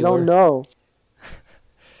Aguilar? don't know.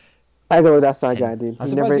 I go with that side And- guy, dude. I'm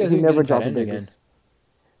He surprised never you guys he didn't never get a tight dropped a end big again.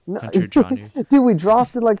 No, Hunter Johnu. dude, we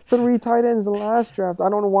drafted like 3 tight ends the last draft. I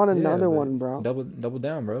don't want Yeah, another but one, bro. double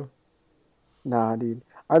down, bro. Nah, dude.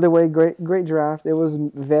 Either way, great draft. It was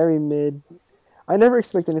very mid. I never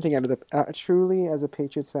expect anything out of the. Truly, as a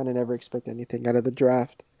Patriots fan, I never expect anything out of the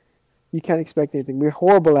draft. You can't expect anything. We're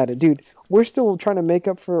horrible at it, dude. We're still trying to make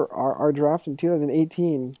up for our draft in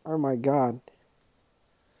 2018. Oh my god,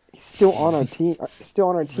 he's still on our team. Still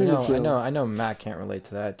on our team. it feels. I know. Matt can't relate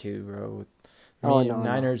to that too, bro. Oh Me, no,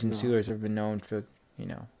 Niners and no. Steelers have been known for,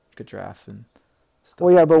 good drafts and stuff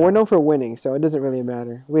Well, yeah, like but we're that. known for winning, so it doesn't really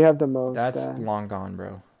matter. We have the most. That's long gone,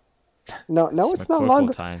 bro. No, It's it's not McCorkle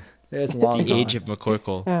long. time. It's It's long the age gone. of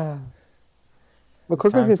McCorkle.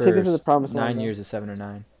 McCorkle's Time gonna take us for to the promised 9 land. Though. years of 7 or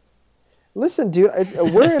 9. Listen, dude,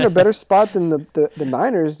 we're in a better spot than the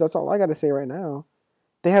Niners. That's all I gotta say right now.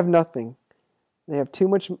 They have nothing. They have too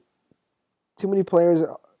many players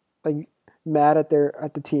like mad at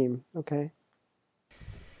the team. Okay.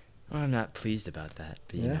 Well, I'm not pleased about that,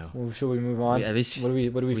 but you Yeah. know, Well, should we move on? at least What do we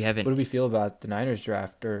haven't. what do we feel about the Niners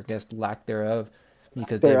draft, or I guess lack thereof,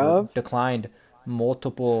 because Thereof? they've declined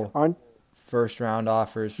multiple Aren't first round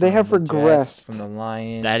offers They from have the Jets, regressed. from the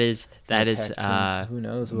Lions, That is from that the is Texans, who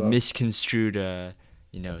knows who else. misconstrued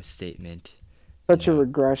statement. such You a know,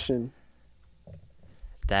 regression.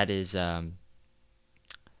 that is I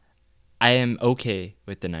am okay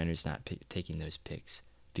with the Niners not taking those picks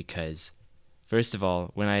because, first of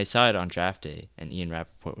all, when I saw it on draft day and Ian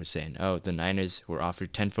Rappaport was saying, "Oh, the Niners were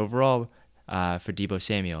offered 10th overall for Deebo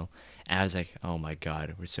Samuel," and I was like, "Oh my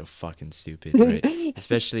God, we're so fucking stupid," right?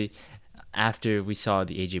 Especially after we saw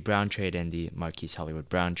the AJ Brown trade and the Marquise Hollywood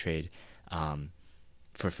Brown trade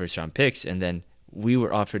for first round picks, and then we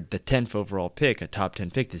were offered the 10th overall pick, a top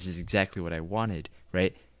 10 pick. This is exactly what I wanted,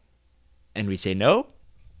 right? And we say no.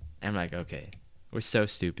 I'm like, okay, we're so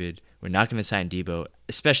stupid. We're not going to sign Deebo,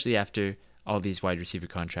 especially after all these wide receiver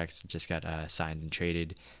contracts just got signed and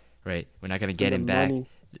traded, right? We're not going to get the him back. money.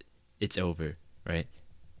 It's over, right?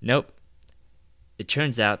 Nope. It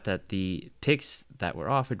turns out that the picks that were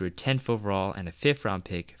offered were 10th overall and a 5th round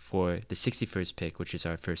pick for the 61st pick, which is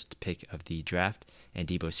our first pick of the draft, and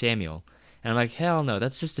Deebo Samuel. And I'm like, hell no,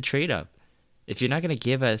 that's just a trade up. If you're not going to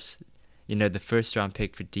give us the first round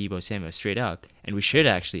pick for Deebo Samuel straight up, and we should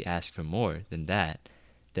actually ask for more than that,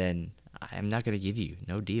 then I'm not going to give you.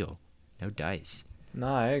 No deal. No dice.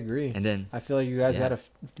 Nah, I agree. And then, I feel like you guys yeah. got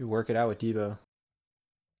to work it out with Debo.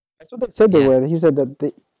 That's what they said they Yeah. were. He said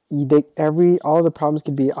that all the problems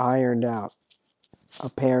could be ironed out.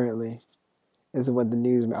 Apparently, is what the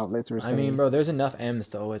news outlets were I saying. mean, bro, there's enough M's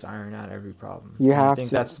to always iron out every problem. You And I have think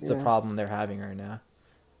to, that's the yeah. problem they're having right now.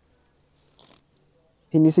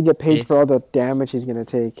 He needs to get paid If- for all the damage he's gonna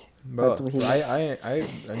take. Bro, That's what he- I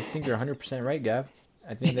think you're 100% right, Gav.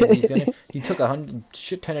 I think that he took a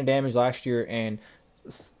shit ton of damage last year and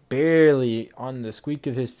barely on the squeak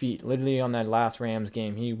of his feet, literally on that last Rams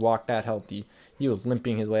game, he walked out healthy. He was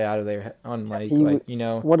limping his way out of there on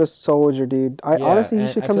What a soldier, dude. Honestly, he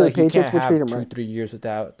and should I come feel to like the you Patriots. can't We'll treat have him right. 2-3 years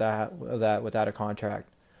without a contract,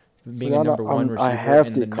 being a got number one a receiver and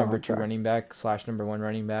hefty the number two contract. running back / number one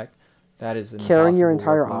running back, that is an Carrying your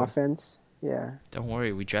impossible entire workload. offense. Yeah. Don't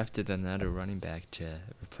worry, we drafted another running back to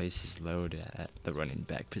replace his load at the running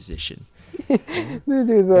back position. This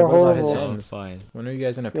dude's What a about his It's horrible. all ends? fine. When are you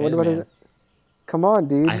guys gonna Yeah, pay what the about man? his? Come on,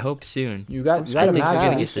 dude. I hope soon. You got I'm you got to screaming match fast.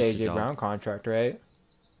 at least This AJ resolved. Brown contract, right?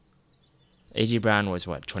 AJ Brown was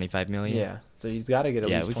what, 25 million? Yeah. So he's got to get at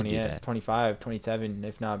Yeah, least we could do 28, that. 25, 27,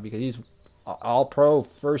 if not, because he's all pro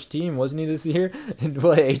first team, wasn't he this year? And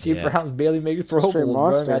boy, AJ Yeah. Brown's barely making He's a Pro straight Bowls,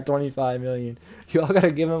 bro. monster. At 25 million, y'all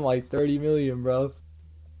gotta give him like 30 million, bro.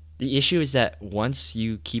 The issue is that once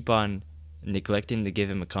you keep on neglecting to give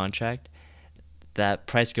him a contract, that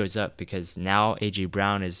price goes up because now AJ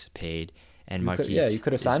Brown is paid and You could- Marquise you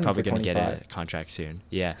could have is signed him probably for going to get a 25. contract soon.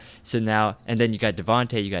 Yeah. So now, and then you got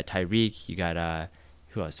Devontae, you got Tyreek, you got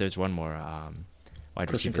who else? There's one more wide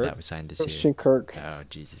Christian receiver Kirk? that was signed this year. Christian Kirk. Oh,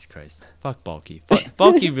 Jesus Christ. Fuck Bulky.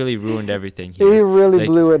 Bulky really ruined everything He here. really Like,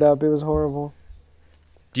 blew it up. It was horrible.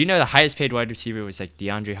 do you know the highest paid wide receiver was like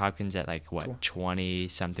DeAndre Hopkins at like what, 20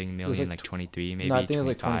 something million, like like 23 maybe, No, I think it was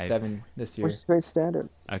like 25? 27 this year. Which is great standard.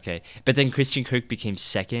 Okay. But then Christian Kirk became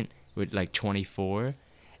second with like 24.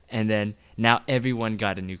 And then now everyone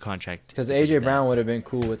got a new contract. Because because of AJ that. Brown would have been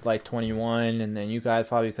cool with like 21, and then you guys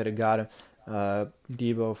probably could have got him,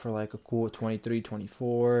 Debo for like a cool 23,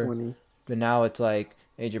 24. 20. But now it's like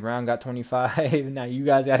AJ Brown got 25. Now you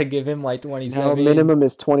guys got to give him like Now 27. minimum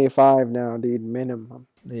is 25 now, dude. Minimum.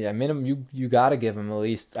 Yeah, minimum you got to give him at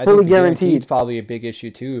least. I Fully think the guaranteed. guaranteed's probably a big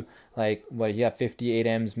issue too. Like what, you have 58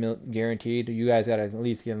 M's guaranteed. You guys got to at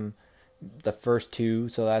least give him the first two,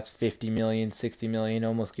 so that's 50 million, 60 million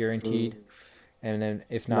almost guaranteed. And then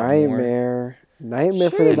if not more. Nightmare. Nightmare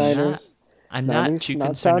for the I'm not- Niners. I'm That not is too not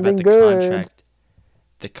concerned about sounding the good. contract.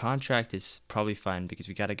 The contract is probably fine because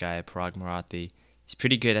we got a guy, Parag Marathi. He's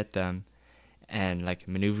pretty good at them and like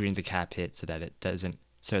maneuvering the cap hit so that it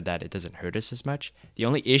doesn't hurt us as much. The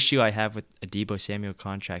only issue I have with a Deebo Samuel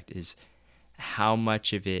contract is how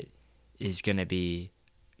much of it is going to be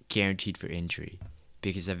guaranteed for injury.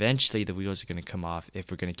 Because eventually the wheels are going to come off if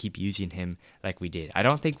we're going to keep using him like we did. I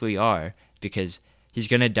don't think we are because he's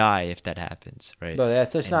going to die if that happens, right? But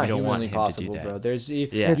that's just And not we don't want humanly him to do possible, that. bro. There's Yeah.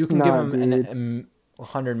 you It's can give not, him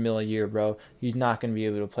 100 mil a year, bro. He's not gonna be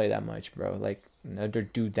able to play that much, bro. Like,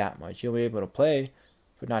 do that much. He'll be able to play,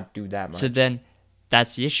 but not do that much. So then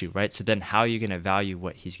that's the issue, right? So then how are you going to value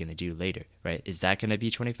what he's going to do later, right? Is that going to be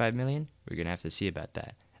 25 million? We're going to have to see about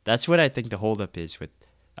that. That's what I think the holdup is with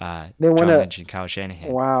John wanna- Lynch and Kyle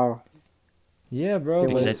Shanahan. Wow. Yeah, bro. They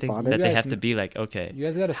Because wanna I think spot that it. they have to be like, okay, You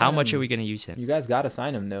guys gotta how sign much him. are we going to use him? You guys gotta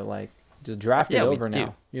sign him though. Like, the draft is Yeah, we over do.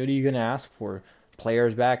 now. What are you gonna ask for?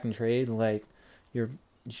 Players back in trade? Like, you're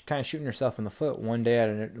kind of shooting yourself in the foot one day at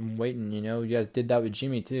and waiting. You know, you guys did that with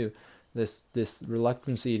Jimmy too. This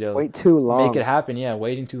reluctancy to Wait too long. make it happen. Yeah,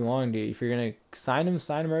 waiting too long, dude. If you're gonna sign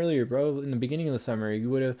him earlier, bro. In the beginning of the summer, you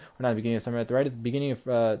would have, or not the beginning of the summer, right at the beginning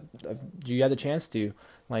of you had the chance to,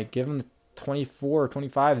 like, give him the 24 or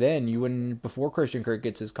 25 then. You wouldn't, before Christian Kirk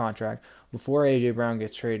gets his contract, before AJ Brown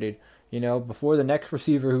gets traded, you know, before the next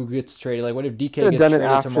receiver who gets traded. Like, what if DK Could've gets done it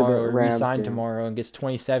traded after the tomorrow or Rams re-signed game. tomorrow and gets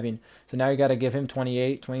 27? So now you got to give him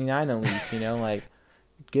 28, 29 at least, you know, like,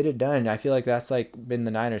 get it done. I feel like that's like been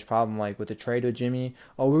the Niners' problem, like with the trade with Jimmy.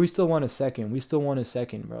 Oh, we still want a second. We still want a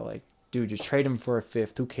second, bro. Like, dude, just trade him for a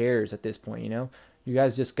fifth. Who cares at this point, you know? You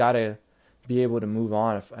guys just gotta be able to move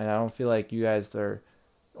on. And I don't feel like you guys are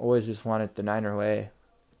always just want it the Niner way.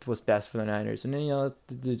 What's best for the Niners. And then, you know,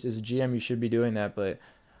 as a GM, you should be doing that. But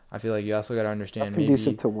I feel like you also gotta Not understand conducive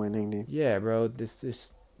maybe, to winning, dude. yeah, bro.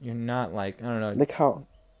 This you're not like, I don't know. Look how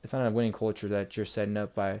It's not a winning culture that you're setting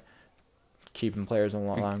up by keeping players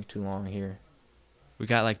on too long here. We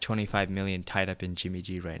got like 25 million tied up in Jimmy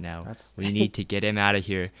G right now. That's We need to get him out of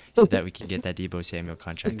here so that we can get that Deebo Samuel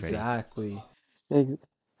contract ready. exactly.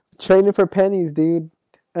 trading for pennies, dude.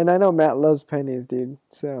 And I know Matt loves pennies, dude.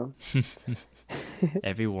 So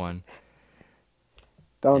Everyone.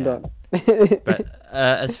 don't. But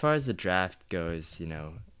as far as the draft goes, you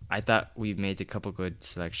know, I thought we made a couple good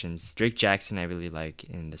selections. Drake Jackson I really like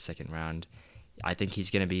in the second round. I think he's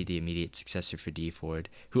going to be the immediate successor for D Ford,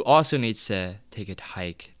 who also needs to take a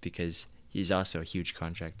hike because he's also a huge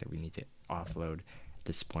contract that we need to offload at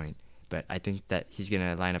this point. But I think that he's going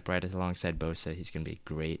to line up right alongside Bosa. He's going to be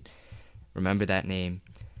great. Remember that name.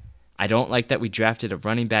 I don't like that we drafted a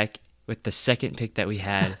running back with the second pick that we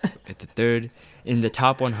had at the third in the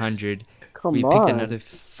top 100. Come we picked on. another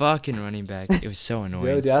fucking running back. It was so Yo,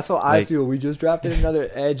 annoying. dude, that's what I Like, feel. We just drafted another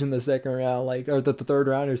edge in the second round, like, or the third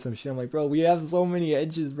round or some shit. I'm like, bro, we have so many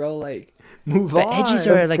edges, bro. Like, move but on. That's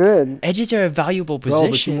good. edges are a valuable Bro, but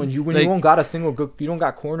position. when you Like, don't got a single good, you don't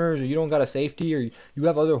got corners or you don't got a safety or you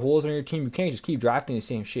have other holes on your team, you can't just keep drafting the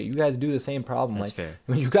same shit. You guys do the same problem. that's Like fair.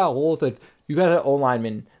 when you got holes that you got an O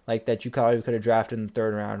lineman like that you probably could have drafted in the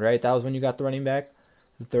third round, right? That was when you got the running back,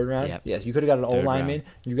 the third round. Yep. Yes, you could have got an O Third lineman. round.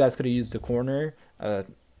 You guys could have used the corner.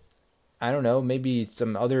 I don't know, maybe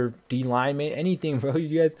some other D lineman, anything, bro.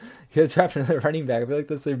 You guys drafted another running back. I feel like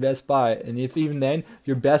that's their best spot. And if even then,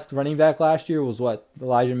 your best running back last year was what?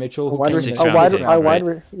 Elijah Mitchell, A who wide, came A in the sixth a round wide, sixth pick, a round. wide,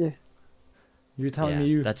 right? yeah. You're telling Yeah, me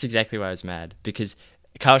you that's exactly why I was mad because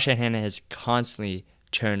Kyle Shanahan has constantly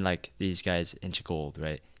turned like these guys into gold,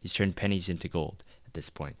 right? He's turned pennies into gold at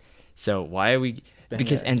this point. So why are we?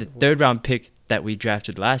 Because and the third round pick that we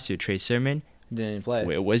drafted last year, Trey Sermon, didn't play.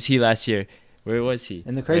 where was he last year? Where was he?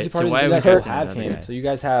 And the crazy Right? part So is why you are we guys still drafting have another him. guy? So you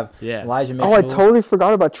guys have Yeah, Elijah Oh, I Mitchell, totally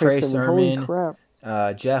forgot about Trey Sermon. Holy Sermon,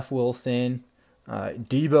 crap. Jeff Wilson,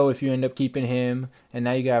 Debo if you end up keeping him, and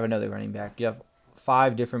now you have another running back. You have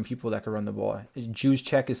 5 different people that can run the ball. Juice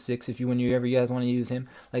Check is 6 if you ever you guys want to use him.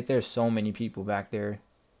 Like there's so many people back there.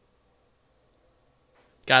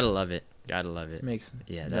 gotta love it. Gotta love it. Makes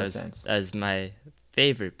Yeah, no sense. that was my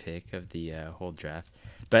favorite pick of the whole draft.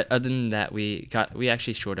 But other than that, we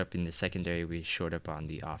actually shored up in the secondary. We shored up on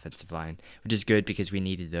the offensive line, which is good because we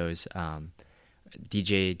needed those.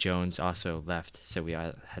 DJ Jones also left, so we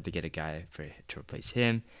had to get a guy to replace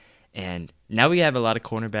him. And now we have a lot of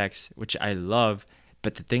cornerbacks, which I love.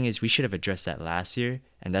 But the thing is, we should have addressed that last year,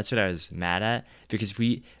 and that's what I was mad at because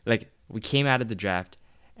we came out of the draft,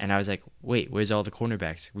 and I was like, wait, where's all the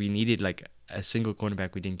cornerbacks? We needed like a single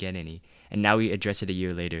cornerback, we didn't get any, and now we address it a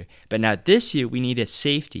year later. But now this year we need a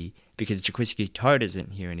safety because Jaquiski Tartt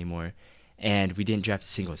isn't here anymore, and we didn't draft a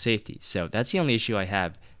single safety. So that's the only issue I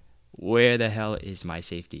have. Where the hell is my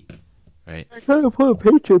safety? Right? I kind of put a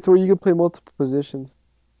Patriots where you can play multiple positions.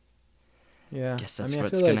 Yeah. Guess that's I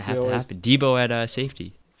what's feel gonna like have you to always, happen. Debo at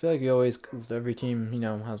safety. I feel like you always, 'cause every team,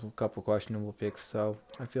 has a couple questionable picks. So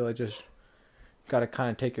I feel like just gotta kind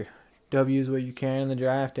of take your W's where you can in the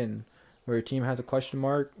draft, and where your team has a question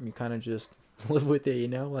mark, you kind of just live with it.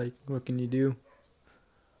 Like what can you do?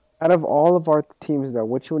 Out of all of our teams, though,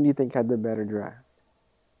 which one do you think had the better draft?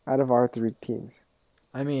 Out of our 3 teams.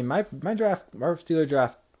 I mean, my Steeler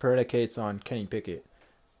draft predicates on Kenny Pickett.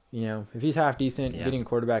 If he's half decent, Yeah. getting a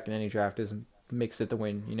quarterback in any draft makes it the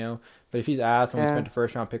win. But if he's ass and we Yeah. spent a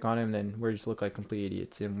first round pick on him, then we just look like complete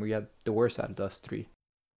idiots, and we have the worst out of us 3.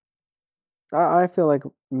 I feel like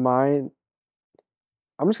mine.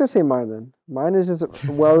 I'm just gonna say mine then. Mine is just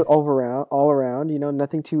well all around.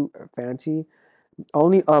 Nothing too fancy.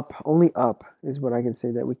 Only up is what I can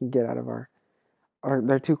say that we can get out of our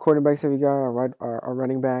there are 2 quarterbacks that we got. Our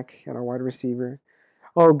running back and our wide receiver.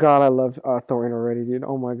 Oh God, I love Thornton already, dude.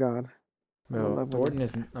 Oh my God, I'm in Bro, love with Thornton him.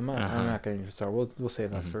 is. I'm not gonna even start. We'll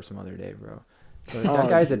save that Mhm. for some other day, bro. But that Oh,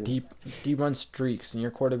 guy's a dude. deep run streaks, and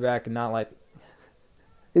your quarterback not like.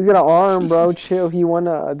 He's got an arm, bro. Chill. He won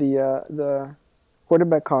the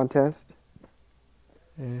quarterback contest.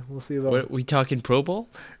 Yeah, we'll see about. What we talking Pro Bowl?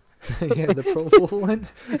 Yeah, the Pro Bowl one.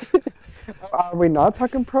 Are we not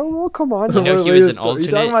talking Pro Bowl? Come on. You know, Wait, he was an You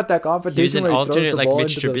alternate- talking about that competition an where he throws alternate the like ball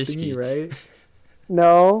Mitch into the Trubisky. thingy, right?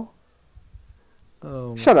 No.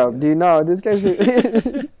 Oh. Shut up, dude. No, this guy's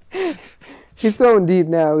he's throwing deep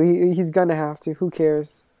now. He's gonna have to. Who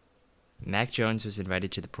cares? Mac Jones was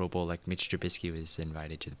invited to the Pro Bowl like Mitch Trubisky was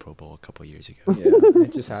invited to the Pro Bowl a couple years ago. Yeah,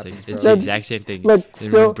 it just happens, It's bro. the exact same thing. Look, And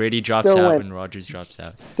still- when Brady drops still out, went. when Rodgers drops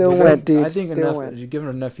out. Still wet, dude. I think Still enough. wet. You give it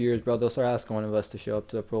enough years, bro. They'll start asking one of us to show up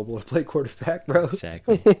to the Pro Bowl to play quarterback, bro.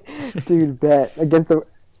 Exactly. Dude, bet against the.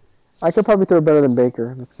 I could probably throw better than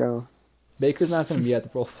Baker. Let's go. Baker's not gonna be at the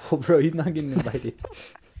Pro Bowl, bro. He's not getting invited.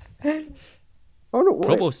 Oh no!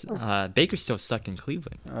 Pro Wait. Bowl. Baker's still stuck in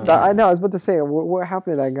Cleveland. I know. I was about to say, what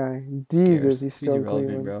happened to that guy? Jesus, he's He's still in irrelevant,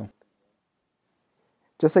 Cleveland. bro.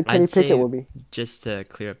 Just like Kenny I'd say- Pickett will be. Just to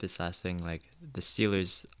clear up this last thing, like the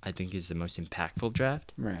Steelers, I think is the most impactful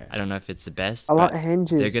draft. Right. I don't know if it's the best, A lot but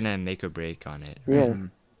hinges. they're gonna make or break on it. Yeah, Mhm.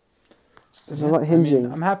 there's a lot I hinging.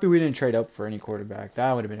 mean, I'm happy we didn't trade up for any quarterback.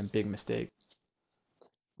 That would have been a big mistake.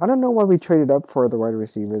 I don't know why we traded up for the wide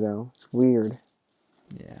receiver though. It's weird.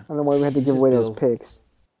 Yeah. I don't know why we had to give Just away those Bill. picks.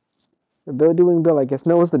 The Bill doing Bill, I guess.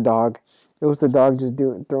 No, it was the dog. It was the dog just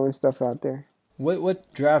throwing stuff out there. What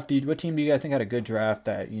team do you guys think had a good draft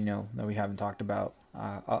that that we haven't talked about?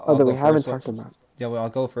 Oh, that we go haven't first. talked about. Yeah, well, I'll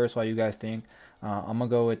go first while you guys think. I'm gonna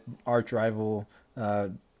go with arch rival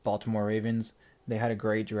Baltimore Ravens. They had a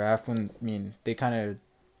great draft. They kind of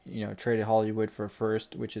traded Hollywood for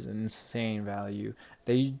first, which is an insane value.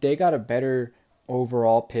 They got a better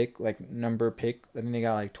overall pick, like number pick. I think they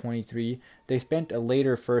got like 23. They spent a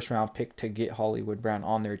later first round pick to get Hollywood Brown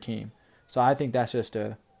on their team. So I think that's just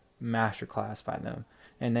a masterclass by them.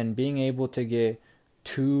 And then being able to get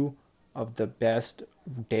two of the best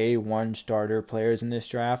day one starter players in this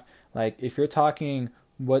draft, like if you're talking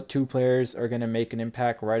what two players are going to make an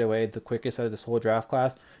impact right away, the quickest out of this whole draft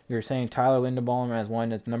class, you're saying Tyler Linderbaum as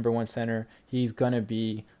one as number one center. He's going to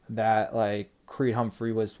be that, like Creed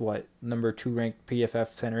Humphrey was what, number two ranked PFF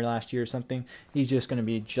center last year or something. He's just going to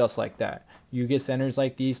be just like that. You get centers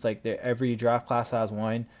like these, like every draft class has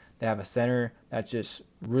one. They have a center that's just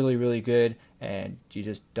really, really good, and he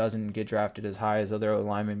just doesn't get drafted as high as other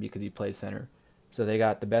linemen because he plays center. So they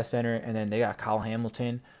got the best center, and then they got Kyle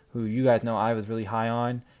Hamilton, who you guys know I was really high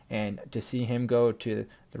on, and to see him go to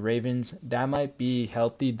the Ravens, that might be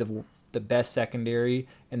healthy the best secondary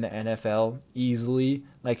in the NFL easily.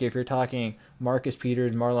 Like if you're talking Marcus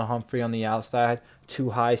Peters, Marlon Humphrey on the outside,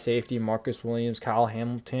 two high safety, Marcus Williams, Kyle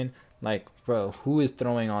Hamilton, like bro, who is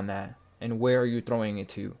throwing on that, and where are you throwing it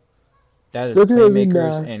to? That is Look at him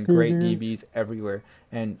playmakers and great Peter. DBs everywhere.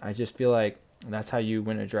 And I just feel like that's how you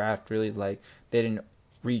win a draft, really. Like, they didn't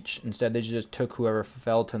reach. Instead, they just took whoever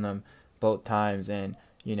fell to them both times. And,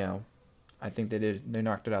 I think they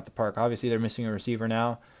knocked it out the park. Obviously, they're missing a receiver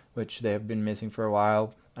now, which they have been missing for a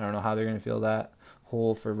while. I don't know how they're going to fill that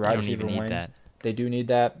hole for They wide don't receiver even need one. that. They do need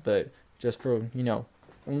that, but just for,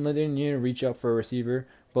 only they didn't need to reach up for a receiver.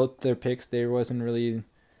 Both their picks, there wasn't really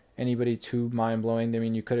anybody too mind blowing. I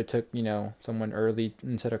mean, you could have took someone early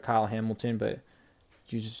instead of Kyle Hamilton, but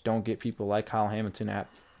you just don't get people like Kyle Hamilton at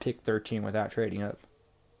pick 13 without trading up.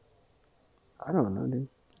 I don't know, dude.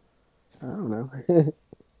 I don't know.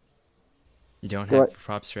 You don't Do I- have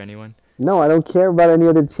props for anyone? No, I don't care about any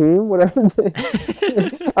other team. Whatever.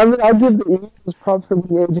 I mean, I'll give the Eagles props for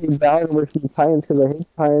being AJ Brown away from the Titans because I hate the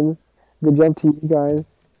Titans. Good job to you guys.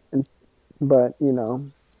 But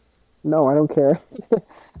no, I don't care.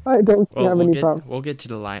 I don't Well, have any props. we'll get to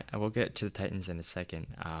the line. We'll get to the Titans in a second.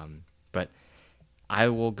 But I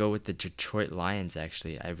will go with the Detroit Lions.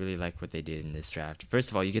 Actually, I really like what they did in this draft.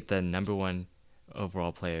 First of all, you get the number one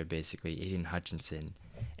overall player, basically Aiden Hutchinson,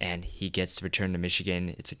 and he gets to return to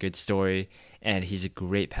Michigan. It's a good story, and he's a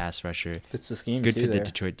great pass rusher. Fits the scheme Good too for the there.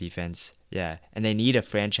 Detroit defense. Yeah, and they need a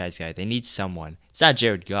franchise guy. They need someone. It's not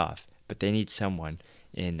Jared Goff, but they need someone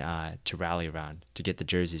in to rally around to get the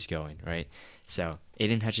jerseys going, right? So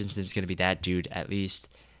Aiden Hutchinson's gonna be that dude. At least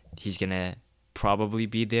he's gonna probably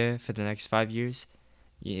be there for the next 5 years.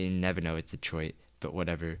 You never know. It's Detroit, but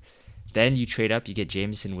whatever. Then you trade up. You get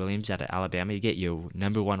Jameson Williams out of Alabama. You get your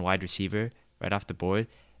number one wide receiver right off the board,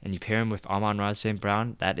 and you pair him with Amon-Ra St.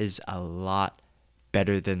 Brown. That is a lot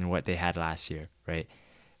better than what they had last year, right?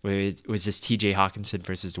 Where it was just T.J. Hawkinson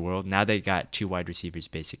versus the world. Now they got two wide receivers,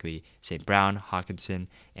 basically, St. Brown, Hawkinson,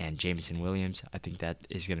 and Jameson Williams. I think that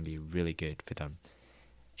is going to be really good for them.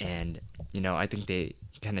 And, I think they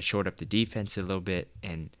kind of shored up the defense a little bit,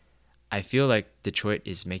 and I feel like Detroit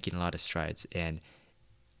is making a lot of strides. And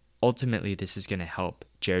ultimately, this is going to help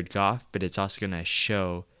Jared Goff, but it's also going to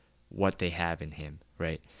show what they have in him,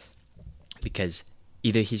 right? Because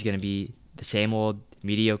either he's going to be the same old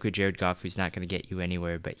mediocre Jared Goff who's not going to get you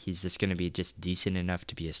anywhere, but he's just going to be just decent enough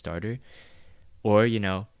to be a starter, or he's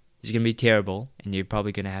going to be terrible, and you're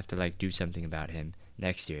probably going to have to do something about him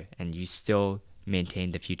next year, and you still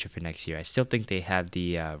maintain the future for next year. I still think they have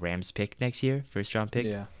the Rams pick next year, first round pick,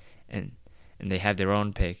 Yeah. and they have their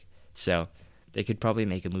own pick, so they could probably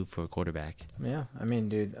make a move for a quarterback. Yeah, I mean,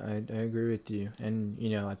 dude, I agree with you. And,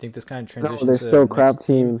 I think this kind of No, transitions they're to still a the crap next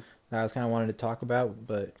team team. that I was kind of wanted to talk about,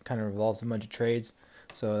 but kind of revolves a bunch of trades.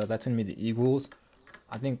 So that's going to be the Eagles.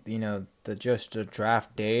 I think, the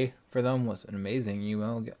draft day for them was amazing.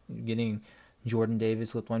 Getting Jordan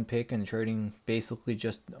Davis with one pick and trading basically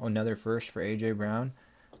just another first for A.J. Brown.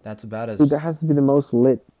 That's about Dude, as... that has to be the most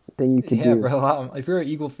lit thing you could Yeah, do. bro. If you're an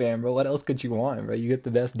Eagle fan, bro, what else could you want, bro? You get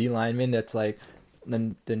the best D lineman that's like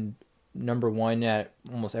the number one at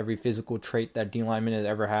almost every physical trait that D lineman has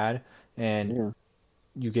ever had, and Yeah.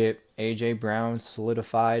 you get AJ Brown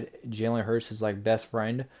solidified. Jalen Hurts is like best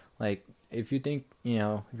friend. Like if you think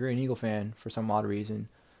if you're an Eagle fan for some odd reason,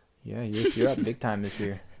 yeah, you're up big time this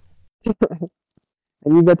year.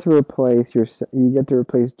 And you get to replace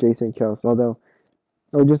Jason Kelsey,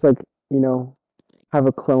 or just have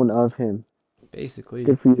a clone of him. Basically,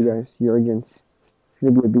 Good for you yeah. guys, Jurgens. It's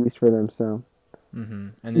gonna be a beast for them. So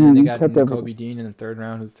And you, then they you got kept everything. Nakobe Dean in the third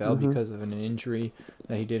round who fell Hmm. because of an injury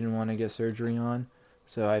that he didn't want to get surgery on.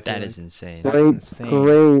 So I feel That like is insane. that's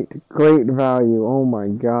insane. Great value. Oh my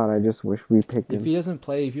God, I just wish we picked If him. he doesn't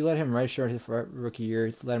play, if you let him redshirt his rookie year,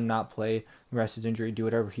 just let him not play, rest his injury, do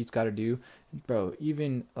whatever he's got to do, bro.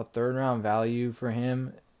 Even a third round value for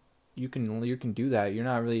him, you can do that. You're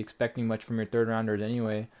not really expecting much from your third rounders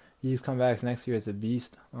anyway. He's come back next year as a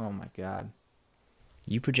beast. Oh my God,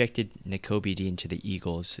 You projected Nakobe Dean to the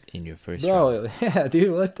Eagles in your first round. bro. Yeah,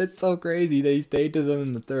 dude, what? That's so crazy. They stayed to them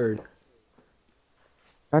in the third.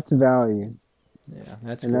 That's value, Yeah,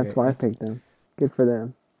 that's and that's great. why I That's picked them. Good for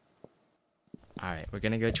them. All right, we're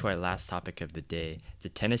going to go to our last topic of the day. The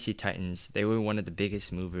Tennessee Titans, they were one of the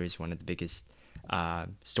biggest movers, one of the biggest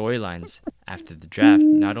storylines after the draft,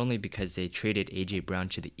 not only because they traded A.J. Brown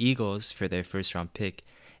to the Eagles for their first round pick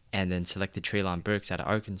and then selected Treylon Burks out of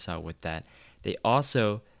Arkansas with that. They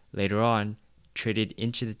also, later on, traded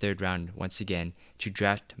into the third round once again to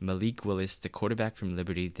draft Malik Willis, the quarterback from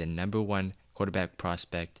Liberty, the number one quarterback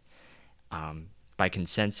prospect by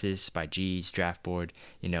consensus, by G's draft board.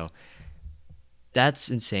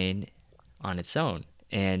 That's insane on its own.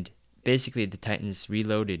 And basically, the Titans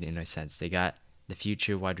reloaded in a sense. They got the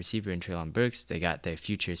future wide receiver in Treylon Burks. They got their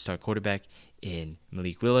future star quarterback in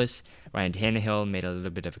Malik Willis. Ryan Tannehill made a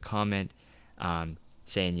little bit of a comment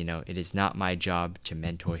saying, it is not my job to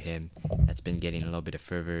mentor him. That's been getting a little bit of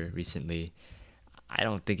fervor recently. I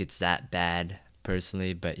don't think it's that bad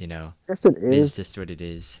personally, but, Yes, it it is is. just what it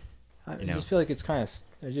is. I You know, just feel like it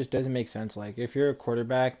just doesn't make sense. Like if you're a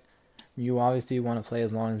quarterback, you obviously want to play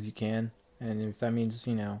as long as you can, and if that means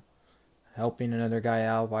helping another guy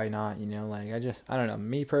out, why not? Like I don't know.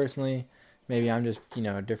 Me personally, maybe I'm just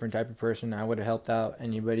a different type of person. I would have helped out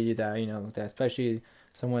anybody that that especially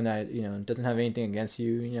someone that doesn't have anything against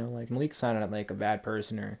you. Like Malik sounded like a bad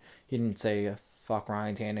person, or he didn't say fuck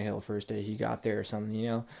Ryan Tannehill first day he got there or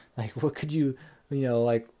something. Like what could you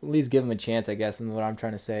like at least give him a chance, I guess. And what I'm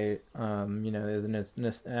trying to say, is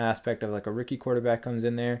an aspect of like a rookie quarterback comes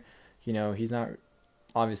in there. He's not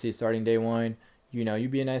obviously starting day one. You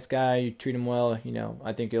be a nice guy, you treat him well.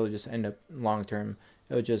 I think it'll just end up long term.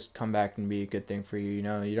 It'll just come back and be a good thing for you. You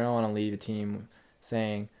don't want to leave a team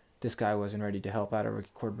saying this guy wasn't ready to help out a rookie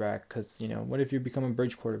quarterback because what if you become a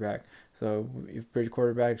bridge quarterback? So if bridge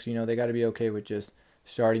quarterbacks, they got to be okay with just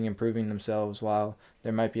starting improving themselves while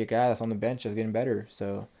there might be a guy that's on the bench that's getting better.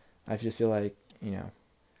 So I just feel like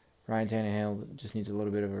Ryan Tannehill just needs a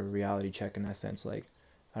little bit of a reality check in that sense. Like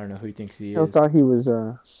I don't know who he thinks he I is. thought he was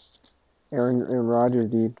Aaron Rodgers,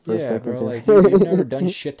 dude, for a Yeah, second bro, like you've never done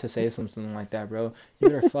there. shit to say something like that, bro. You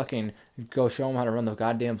better fucking go show him how to run the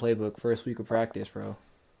goddamn playbook first week of practice, bro.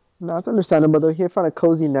 No, it's understandable though. He found a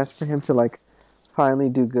cozy nest for him to like finally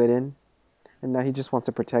do good in, and now he just wants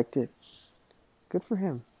to protect it. Good for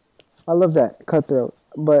him. I love that cutthroat.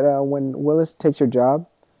 But when Willis takes your job,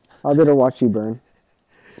 I'll there to watch you burn.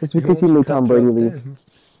 Just You because won't he be made Tom Brady cutthroat leave. then.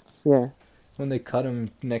 Yeah. When they cut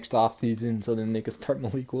him next off season, so then they could start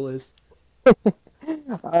Malik Willis.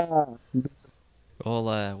 Ah,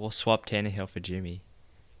 we'll swap Tannehill for Jimmy.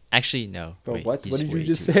 Actually, no. Bro, Wait, what? What he's did you way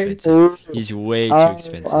just too say? expensive. He's way too I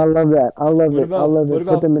expensive. love that. I love What it. I about love what it.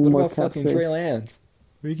 Put about them in what more about cap fucking Trey space. Lance?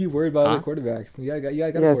 We keep worried about Huh? other quarterbacks. You gotta Yeah,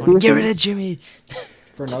 afford Get rid seriously. of Jimmy.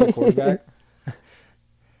 for another quarterback.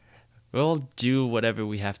 We'll do whatever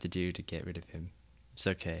we have to do to get rid of him. It's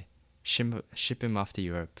okay. Ship him off to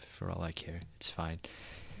Europe for all I care. It's fine.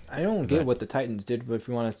 I don't get But what the Titans did, but if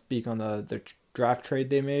you want to speak on the draft trade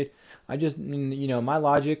they made, I just, my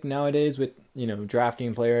logic nowadays with,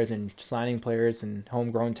 drafting players and signing players and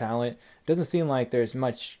homegrown talent, it doesn't seem like there's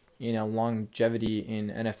much, longevity in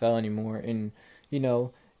NFL anymore. And, you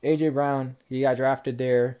know, AJ Brown, he got drafted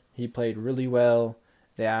there. He played really well.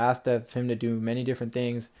 They asked of him to do many different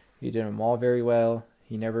things. He did them all very well.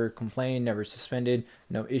 He never complained, never suspended,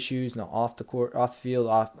 no issues, no off the court, off the field,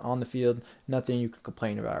 off on the field, nothing you can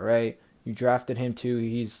complain about, right? You drafted him too.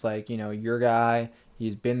 He's like, your guy.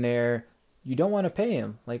 He's been there. You don't want to pay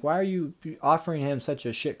him. Like, why are you offering him such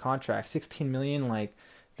a shit contract? 16 million, like,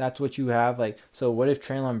 that's what you have. Like, so what if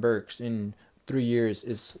Traylon Burks in 3 years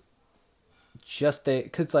is just a,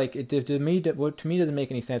 because like what to me doesn't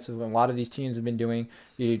make any sense of what a lot of these teams have been doing.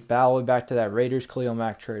 You bow back to that Raiders Khalil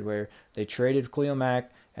Mack trade where they traded Khalil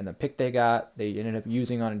Mack and the pick they got they ended up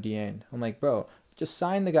using on a DN. I'm like, bro, just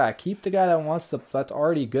sign the guy, keep the guy that's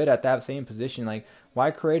already good at that same position. Like,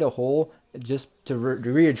 why create a hole just to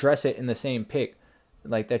readdress it in the same pick?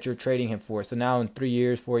 Like that you're trading him for. So now in 3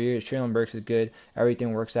 years, 4 years, Traylon Burks is good.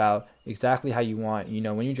 Everything works out exactly how you want.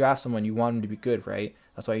 When you draft someone, you want him to be good, right?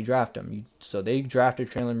 That's why you draft him. So they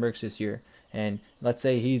drafted Traylon Burks this year, and let's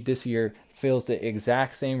say he this year fills the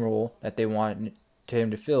exact same role that they want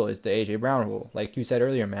him to fill, is the AJ Brown role. Like you said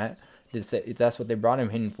earlier, Matt, That's what they brought him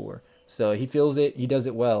in for. So he feels it. He does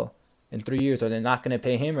it well. In 3 years, are they not going to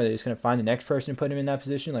pay him? Or are they just going to find the next person and put him in that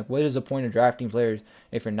position? Like, what is the point of drafting players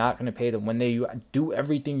if you're not going to pay them when they do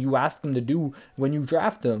everything you ask them to do when you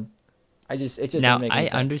draft them? It just Now, doesn't make any I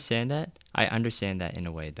sense. understand that. I understand that in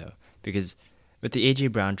a way, though, because with the A.J.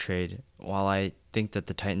 Brown trade, while I think that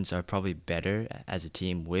the Titans are probably better as a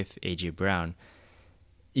team with A.J. Brown,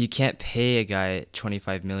 you can't pay a guy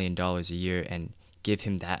 $25 million a year and give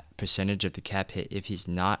him that percentage of the cap hit if he's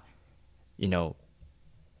not, you know,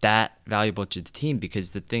 that valuable to the team,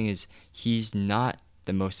 because the thing is, he's not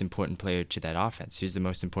the most important player to that offense. Who's the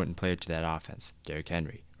most important player to that offense? Derrick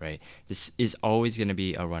Henry, right? This is always going to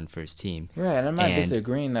be a run-first team. Right, and I'm not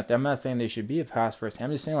disagreeing that. I'm not saying they should be a pass first team.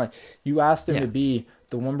 I'm just saying, like, you asked him to be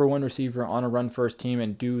the number one receiver on a run first team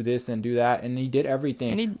and do this and do that, and he did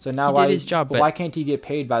everything. And so now he did his job, but why can't he get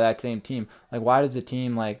paid by that same team? Like, why does the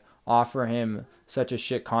team like offer him such a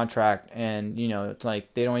shit contract? And it's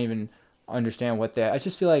like they don't even understand what that. I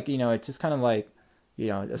just feel like it's just kind of like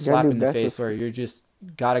a slap in the face where you're just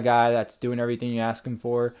got a guy that's doing everything you ask him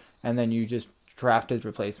for, and then you just draft his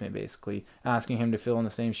replacement, basically asking him to fill in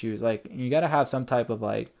the same shoes. Like, you got to have some type of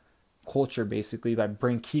like culture, basically, by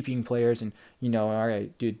keeping players. And all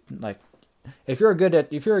right, dude, like, if you're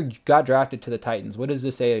got drafted to the Titans, what does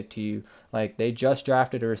this say to you? Like, they just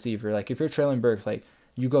drafted a receiver. Like, if you're Traylon Burks, like,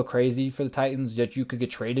 you go crazy for the Titans that you could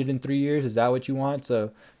get traded in 3 years. Is that what you want?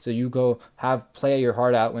 So you go play your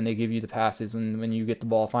heart out when they give you the passes. When you get the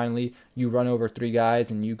ball finally, you run over 3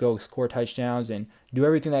 guys and you go score touchdowns and do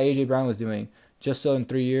everything that A.J. Brown was doing. Just so in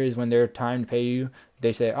 3 years, when they're time to pay you,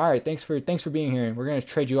 they say, all right, thanks for being here, and we're gonna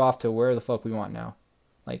trade you off to where the fuck we want now.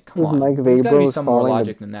 Like, come on, there's gotta be some more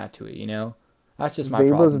logic than that to it. That's just my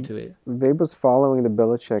problem to it. Vrabel's following the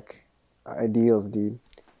Belichick ideals, dude.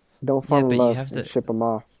 Don't fall in love and ship him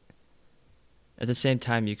off. At the same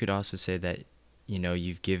time, you could also say that,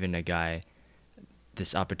 you've given a guy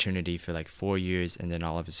this opportunity for like 4 years, and then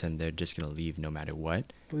all of a sudden they're just going to leave no matter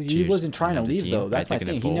what. But he wasn't trying to leave, though. That's my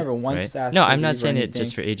thing. He never once asked No, I'm not saying it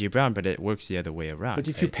just for A.J. Brown, but it works the other way around. But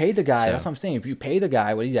if you pay the guy, that's what I'm saying. If you pay the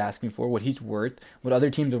guy what he's asking for, what he's worth, what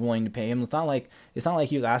other teams are willing to pay him, it's not like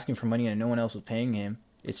he was asking for money and no one else was paying him.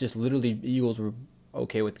 It's just literally Eagles were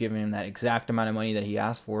okay with giving him that exact amount of money that he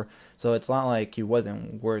asked for. So it's not like he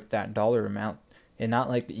wasn't worth that dollar amount. And not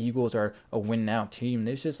like the Eagles are a win now team.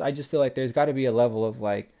 I just feel like there's got to be a level of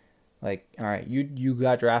like, all right, you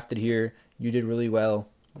got drafted here, you did really well,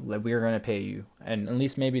 we're gonna pay you. And at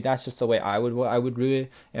least maybe that's just the way I would do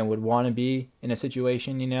it and would want to be in a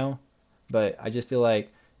situation. But I just feel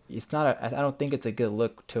like I don't think it's a good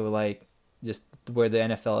look to like just where the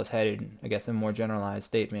NFL is headed. I guess a more generalized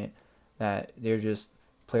statement that they're just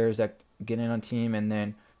players that get in on team and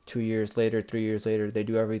then 2 years later, 3 years later, they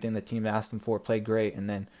do everything the team asked them for, play great, and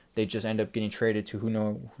then they just end up getting traded to who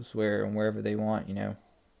knows where and wherever they want.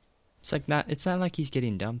 It's not like he's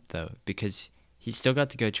getting dumped though, because he still got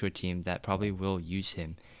to go to a team that probably will use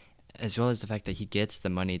him, as well as the fact that he gets the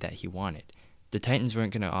money that he wanted. The Titans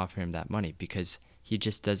weren't going to offer him that money because he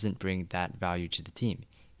just doesn't bring that value to the team.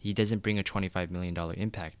 He doesn't bring a $25 million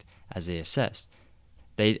impact as they assessed.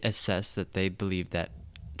 They assessed that they believe that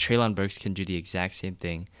Traylon Burks can do the exact same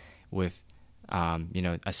thing with,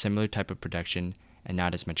 a similar type of production and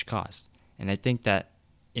not as much cost. And I think that,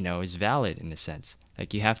 is valid in a sense.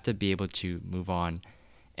 Like, you have to be able to move on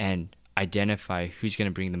and identify who's going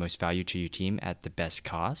to bring the most value to your team at the best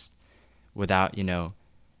cost without,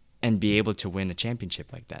 and be able to win a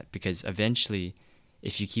championship like that. Because eventually,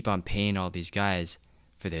 if you keep on paying all these guys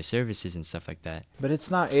for their services and stuff like that. But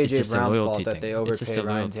it's not A.J. Brown's fault that they overpay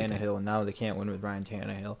Ryan Tannehill, and now they can't win with Ryan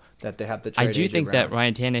Tannehill, that they have to trade I do A.J. think Brown. that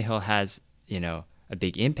Ryan Tannehill has, a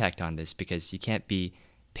big impact on this, because you can't be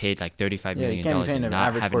paid like $35 million and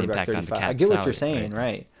not have an impact on the cap. I get what you're saying,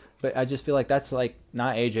 right? But I just feel like that's like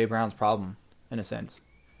not A.J. Brown's problem, in a sense.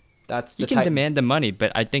 You can demand the money,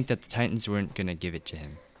 but I think that the Titans weren't going to give it to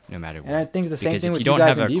him. No matter what. And I think the same thing with you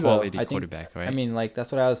guys and Debo. Because if you don't have a quality quarterback, right? I mean, like,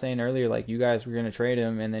 that's what I was saying earlier. Like, you guys were going to trade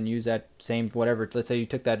him and then use that same whatever. Let's say you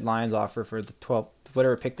took that Lions offer for the 12th,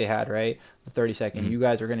 whatever pick they had, right? The 32nd. Mm-hmm. You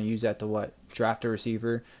guys are going to use that to what? Draft a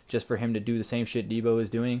receiver just for him to do the same shit Debo is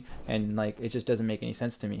doing. And, like, it just doesn't make any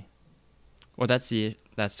sense to me. Well, that's the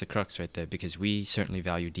crux right there, because we certainly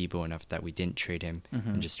value Debo enough that we didn't trade him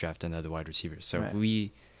and just draft another wide receiver. So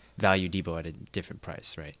we value Debo at a different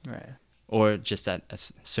price, right? Right. Or just at a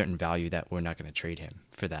certain value that we're not going to trade him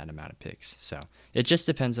for that amount of picks. So it just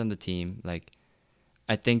depends on the team. Like,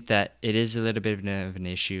 I think that it is a little bit of an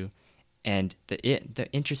issue. And the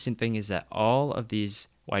interesting thing is that all of these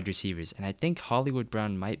wide receivers, and I think Hollywood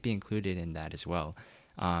Brown might be included in that as well.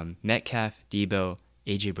 Metcalf, Debo,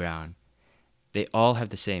 A.J. Brown, they all have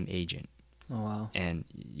the same agent. Oh wow. And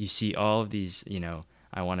you see all of these,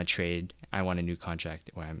 I want to trade, I want a new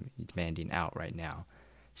contract, or I'm demanding out right now.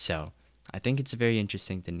 So I think it's a very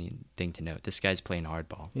interesting thing to note. This guy's playing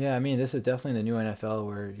hardball. Yeah, I mean, this is definitely the new NFL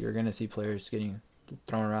where you're gonna see players getting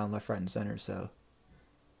thrown around left, right, and center. So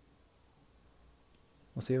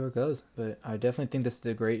we'll see where it goes. But I definitely think this is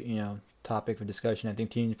a great, topic for discussion. I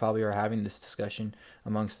think teams probably are having this discussion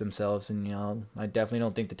amongst themselves, and I definitely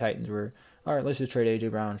don't think the Titans were, all right, let's just trade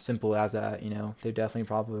AJ Brown. Simple as that. They definitely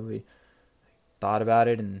probably thought about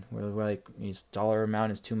it, and we're like, his dollar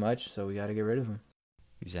amount is too much, so we got to get rid of him.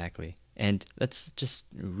 Exactly. And let's just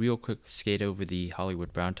real quick skate over the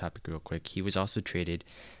Hollywood Brown topic real quick. He was also traded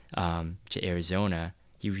to Arizona.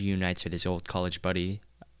 He reunites with his old college buddy,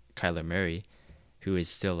 Kyler Murray, who is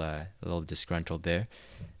still a little disgruntled there.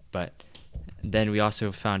 But then we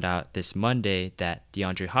also found out this Monday that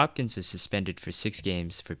DeAndre Hopkins is suspended for 6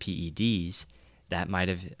 games for PEDs. That might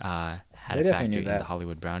have had a factor in the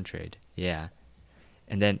Hollywood Brown trade. Yeah.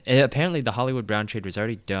 And then apparently the Hollywood Brown trade was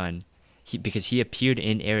already done because he appeared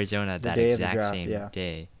in Arizona that exact same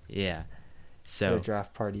day. Yeah. So the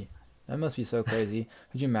draft party. That must be so crazy.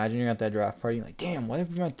 Could you imagine you're at that draft party? You're like, damn, why are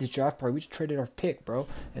we at this draft party? We just traded our pick, bro.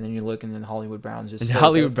 And then you look, and then Hollywood Browns just. And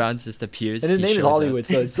Hollywood Browns just appears. And his name is Hollywood,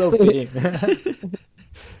 so it's so fitting.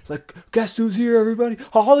 It's like, guess who's here, everybody?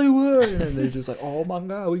 Hollywood! And then they're just like, oh my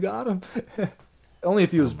god, we got him. Only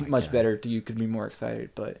if he was much better, you could be more excited.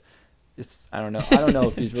 But I don't know. I don't know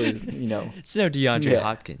if he's really, It's no DeAndre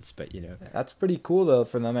Hopkins, but That's pretty cool though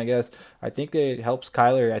for them, I guess. I think it helps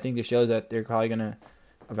Kyler. I think it shows that they're probably gonna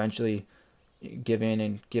eventually give in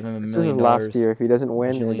and give him $1 million. This is last year. If he doesn't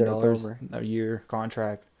win, $1 million it's over. A year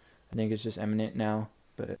contract. I think it's just imminent now.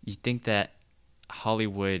 But you think that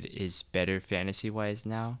Hollywood is better fantasy-wise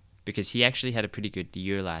now? Because he actually had a pretty good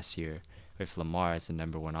year last year with Lamar as the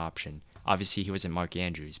number 1 option. Obviously, he wasn't Mark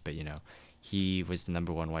Andrews, but he was the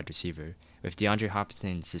number 1 wide receiver. With DeAndre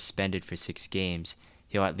Hopkins suspended for 6 games,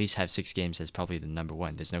 he'll at least have 6 games as probably the number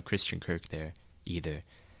 1. There's no Christian Kirk there either.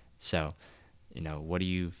 So, what do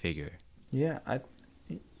you figure? Yeah, I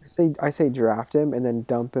say draft him and then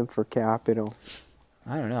dump him for capital.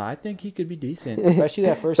 I don't know. I think he could be decent, especially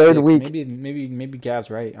that first third 6. week. Maybe Gav's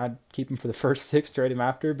right. I'd keep him for the first 6, trade him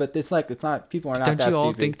after. But it's not. People are not that stupid. Don't you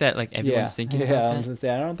all think that? Like everyone's thinking about that? Yeah, I was gonna say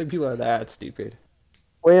I don't think people are that stupid.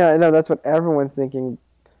 Well, yeah, I know that's what everyone's thinking,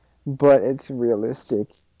 but it's realistic,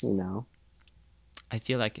 I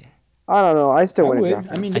feel like. I don't know. I still wouldn't draft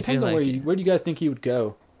him. I mean, depends on where do you guys think he would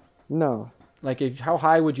go? No. Like, how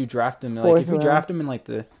high would you draft him? Like, if you draft him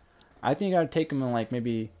in I think I'd take him in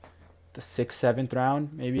maybe the 6th, 7th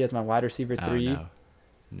round, maybe as my wide receiver 3.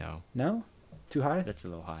 No. No? Too high? That's a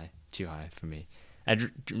little high. Too high for me. I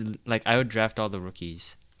would draft all the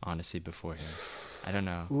rookies honestly before him. I don't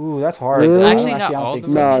know. Ooh, that's hard. Really? Actually, not all the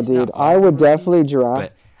rookies. No, dude, I would definitely draft.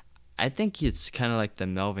 But I think it's kind of like the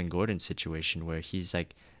Melvin Gordon situation where he's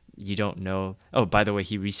like, you don't know. Oh, by the way,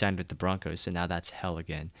 he re-signed with the Broncos, so now that's hell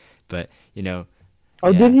again. But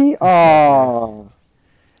Oh, did he? Oh.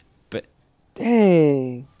 But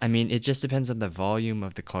dang. I mean, it just depends on the volume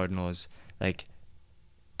of the Cardinals. Like,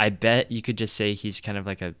 I bet you could just say he's kind of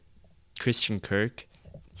like a Christian Kirk.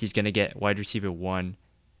 He's gonna get wide receiver 1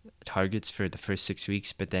 targets for the first 6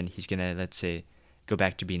 weeks, but then he's gonna, let's say, go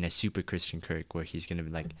back to being a super Christian Kirk, where he's gonna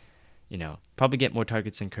be probably get more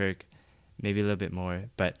targets than Kirk, maybe a little bit more.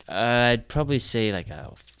 But I'd probably say like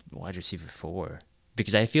a wide receiver 4.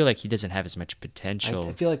 Because I feel like he doesn't have as much potential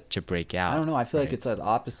I feel like, to break out. I don't know. I feel like it's the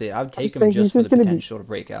opposite. I would take him just for the potential to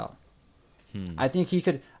break out. I think he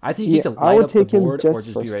could. I think he could light up the board or just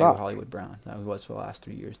be ready with Hollywood Brown. That was for the last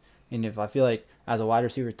 3 years. And if I feel like as a wide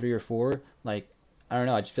receiver 3 or 4, I don't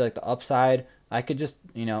know. I just feel like the upside. I could just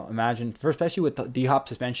imagine, especially with the D-Hop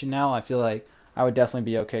suspension now. I feel like I would definitely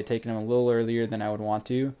be okay taking him a little earlier than I would want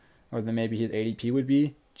to, or than maybe his ADP would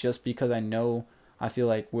be, just because I feel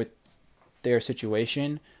like with their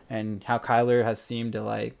situation and how Kyler has seemed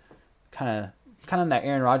to kind of in that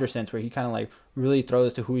Aaron Rodgers sense where he kind of really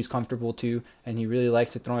throws to who he's comfortable to, and he really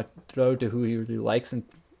likes to throw to who he really likes and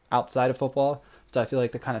outside of football. So I feel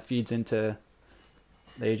like that kind of feeds into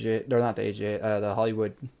the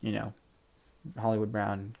Hollywood, Hollywood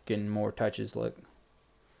Brown getting more touches. Look.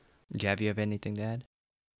 Gav, you have anything to add?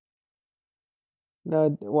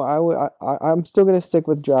 No, well, I'm still gonna stick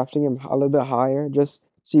with drafting him a little bit higher, just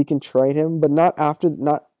so you can trade him, but not.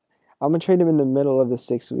 I'm gonna trade him in the middle of the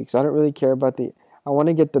 6 weeks. I don't really care about I want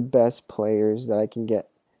to get the best players that I can get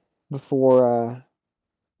before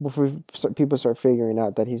people start figuring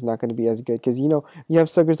out that he's not going to be as good. Because you have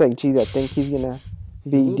suckers like G that think he's gonna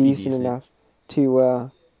be decent enough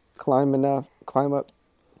to climb up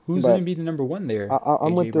Who's But gonna be the number one there?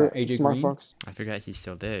 I'm with the AJ Smart Green. Fox. I forgot he's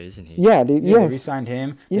still there, isn't he? Yeah, dude. Yeah, they Yes. re-signed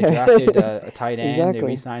him. They Yeah. drafted a tight end. They Exactly.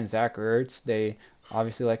 re-signed Zach Ertz. They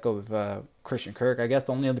obviously let go of Christian Kirk. I guess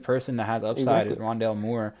the only other person that has upside is Exactly. Rondell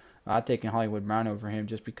Moore. I'd taken Hollywood Brown over him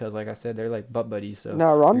just because, like I said, they're like butt buddies. So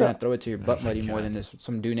Now you're Rondo, gonna throw it to your Oh butt my buddy more God. than this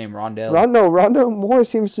some dude named Rondell. Rondo Moore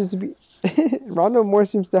seems to be. Rondo Moore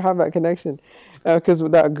seems to have that connection, because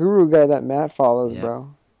with that guru guy that Matt follows, Yep.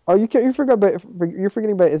 bro. Oh, you forgot about you're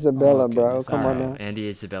forgetting about Isabella, Oh, bro. goodness, Come No, on alright. now. Andy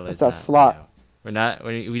Isabella That's is that not. slot. No. We're not.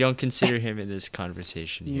 We don't consider him in this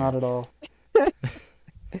conversation here. Not at all.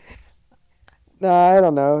 Nah, I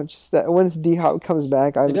don't know. Just that once D Hop comes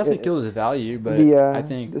back, It definitely kills his value, but I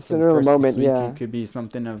think the for the Cinderella first moment, 6 weeks yeah. he could be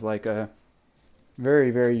something of like a very,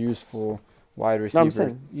 very useful wide No, receiver. I'm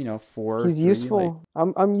saying You know, 4, he's 3, useful.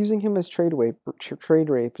 I'm using him as trade rape,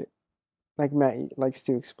 like Matt likes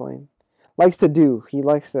to explain, likes to do. He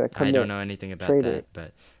likes to I commit. don't know anything about trade that, rape.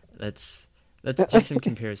 but let's do some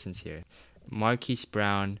comparisons here. Marquise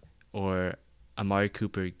Brown or Amari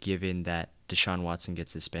Cooper, given that Deshaun Watson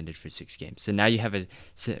gets suspended for 6 games. So now you have a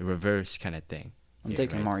reverse kind of thing. I'm here,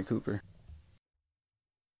 taking right? Amari Cooper.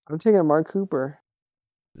 I'm taking Mark Cooper.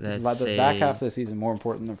 Let's The back half of say the season more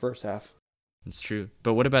important than the first half. it's true.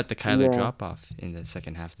 But what about the Kyler Yeah. drop off in the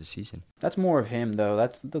second half of the season? That's more of him though.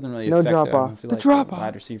 That doesn't really No affect drop I don't off. feel The like drop the off.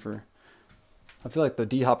 wide receiver. I feel like the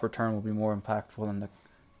D Hop return will be more impactful than the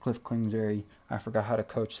Cliff Kingsbury. I forgot how to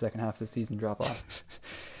coach second half of the season drop off.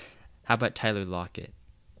 How about Tyler Lockett?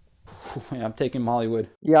 I'm taking Hollywood.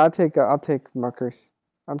 Yeah, I'll take Marcus.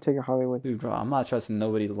 I'm taking Hollywood. Dude, bro, I'm not trusting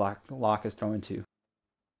nobody Lock is throwing to.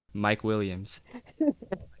 Mike Williams.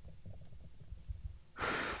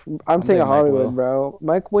 I'm taking taking Mike Hollywood, Will. bro.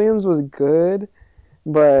 Mike Williams was good,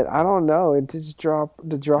 but I don't know. It just dropped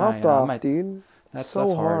yeah, I off, might- dude. That's So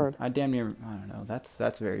hard. hard. I damn near I don't know.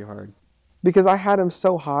 That's very hard. Because I had him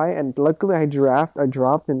so high, and luckily I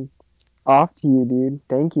dropped him off to you, dude.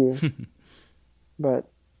 Thank you. But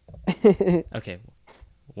Okay,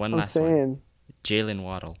 one I'm last one. saying, Jalen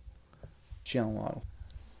Waddle. Jalen Waddle.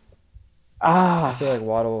 I feel ah, like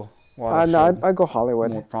Waddle no, showed I go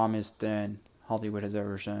Hollywood. more promise than Hollywood has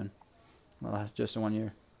ever shown. Well, that's just 1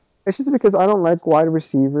 year. It's just because I don't like wide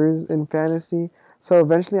receivers in fantasy. So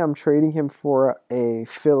eventually I'm trading him for a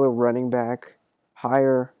fill running back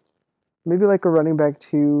higher. Maybe like a running back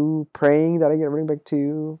 2, praying that I get a running back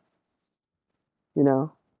 2. You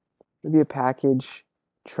know, maybe a package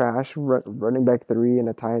trash running back 3 and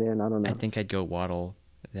a tight end. I don't I know. think I'd go Waddle,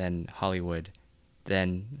 then Hollywood,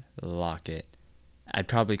 then Lockett. I'd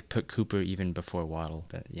probably put Cooper even before Waddle,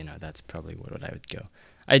 but that's probably what I would go.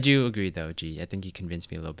 I do agree though, G. I think you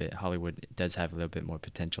convinced me a little bit. Hollywood does have a little bit more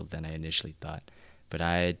potential than I initially thought, but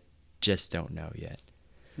I just don't know yet.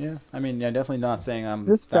 Yeah, I mean, yeah, definitely not saying I'm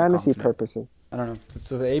Just that fantasy confident. purposes. I don't know.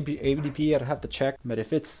 So the ADP, I'd have to check. But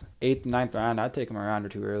if it's 8th, 9th round, I'd take him a round or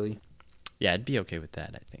 2 early. Yeah, I'd be okay with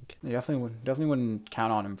that, I think. I definitely wouldn't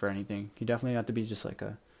count on him for anything. He definitely have to be just like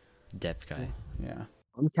a Depth guy. yeah.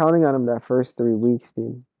 I'm counting on him that first 3 weeks,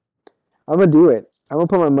 dude. I'm gonna do it. I'm gonna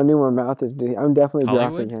put my money where my mouth is, dude. I'm definitely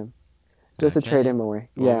Hollywood? drafting him. Just to trade Okay. him away.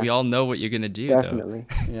 Well, Yeah, we all know what you're going to do, though. definitely.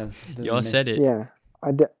 Yeah. You all said it. Yeah.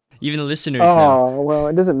 Even the listeners know. Oh, well,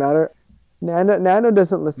 it doesn't matter. Nano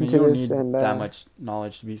doesn't I listen mean, you to don't this, need and that much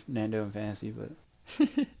knowledge to be Nando in fantasy, but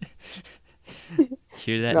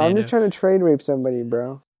Hear that, no, I'm Nando? just trying to trade rape somebody,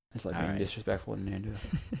 bro. it's like All being right. disrespectful to Nando.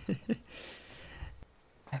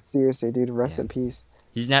 Seriously, dude. Rest Yeah. in peace.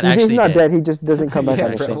 He's not He's actually not dead. dead. He just doesn't come back Yeah,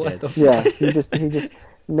 on the bro, show. what the Yeah, he just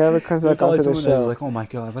never comes There's back always onto the someone that's show. like, oh my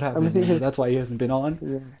god, what happened? thinking- That's why he hasn't been on.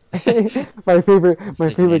 Yeah. my favorite It's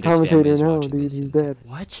like favorite Nando's family commentator. is No, watching dude, this, he's and it's dead.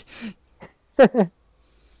 like,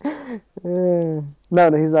 what?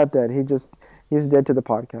 No, he's not dead. He's dead to the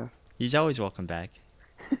podcast. He's always welcome back.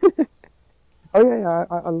 Oh yeah.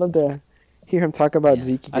 I love to hear him talk about Yeah.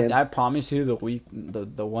 Zeke again. I promise you, the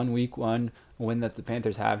 1 week one win that the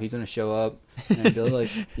Panthers have, he's gonna show up and be like,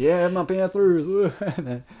 "Yeah, my Panthers," woo," and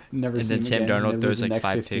then never And see then him Sam again, and Darnold then throws lose the like next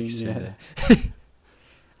 5 15, picks. yeah.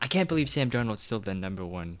 I can't believe Sam Darnold's still the number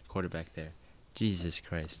 1 quarterback there. Jesus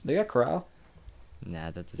Christ. They got Corral.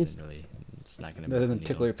 Nah, that It's- doesn't really. It's not gonna. That move the doesn't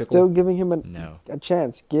tickle your needle. pickle. Still giving him No. a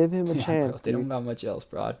chance. Give him a Yeah, chance. bro, they don't dude. got much else,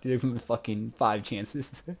 bro. Give him fucking 5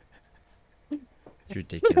 chances. It's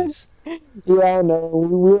ridiculous. Yeah, I know. We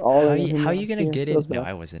were all. How in you, him how are you last gonna year. get Feels in? No, bad.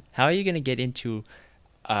 I wasn't. How are you gonna get into,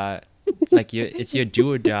 like it's your do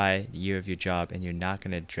or die year of your job, and you're not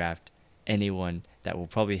gonna draft anyone that will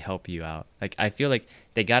probably help you out. Like I feel like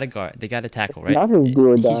they got a guard, they got a tackle, It's right? not his do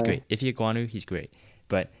or He's die. great. If Iguanu, he's great,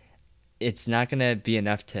 but it's not gonna be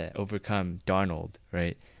enough to overcome Darnold,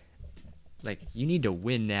 right? Like you need to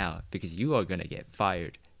win now because you are gonna get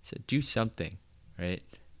fired So do something, right?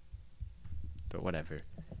 But whatever.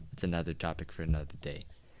 It's another topic for another day.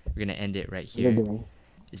 We're gonna end it right here. Literally.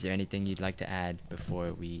 Is there anything you'd like to add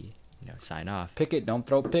before we, sign off? Pick it, don't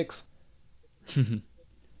throw picks.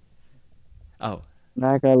 Oh,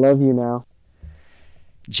 Mac, I love you now.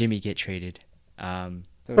 Jimmy get traded.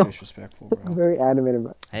 So disrespectful, I'm bro. very adamant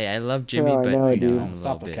about Hey, I love Jimmy, I but know, I'm dude. a little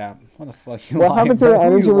Stop the bit. cap. What the fuck you What lying, happened to bro? the Who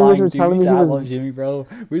energy you when you lying were to? telling me You he said I was- love Jimmy, bro.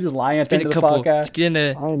 We're just lying at It's the been end a of the couple. podcast. It's been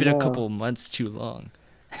a know. couple months too long.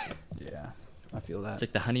 Yeah, I feel that. It's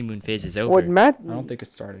like the honeymoon phase is over. What Matt? I don't think it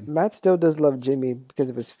started. Matt still does love Jimmy because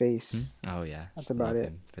of his face. Oh yeah, That's about love it.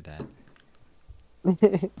 him for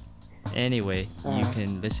that. Anyway, you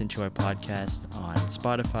can listen to our podcast on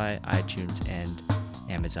Spotify, iTunes, and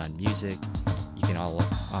Amazon Music. You can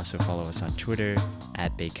also follow us on Twitter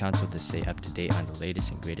at Bay Council to stay up to date on the latest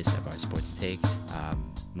and greatest of our sports takes.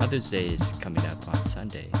 Mother's Day is coming up on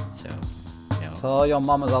Sunday, so Tell all your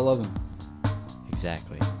mamas I love them.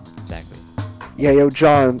 exactly. Yeah, yo,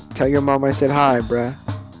 John, tell your mom I said hi, bruh.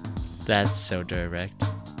 That's so direct.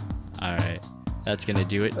 All right, that's gonna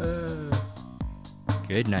do it.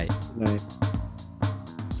 Good night. Good night.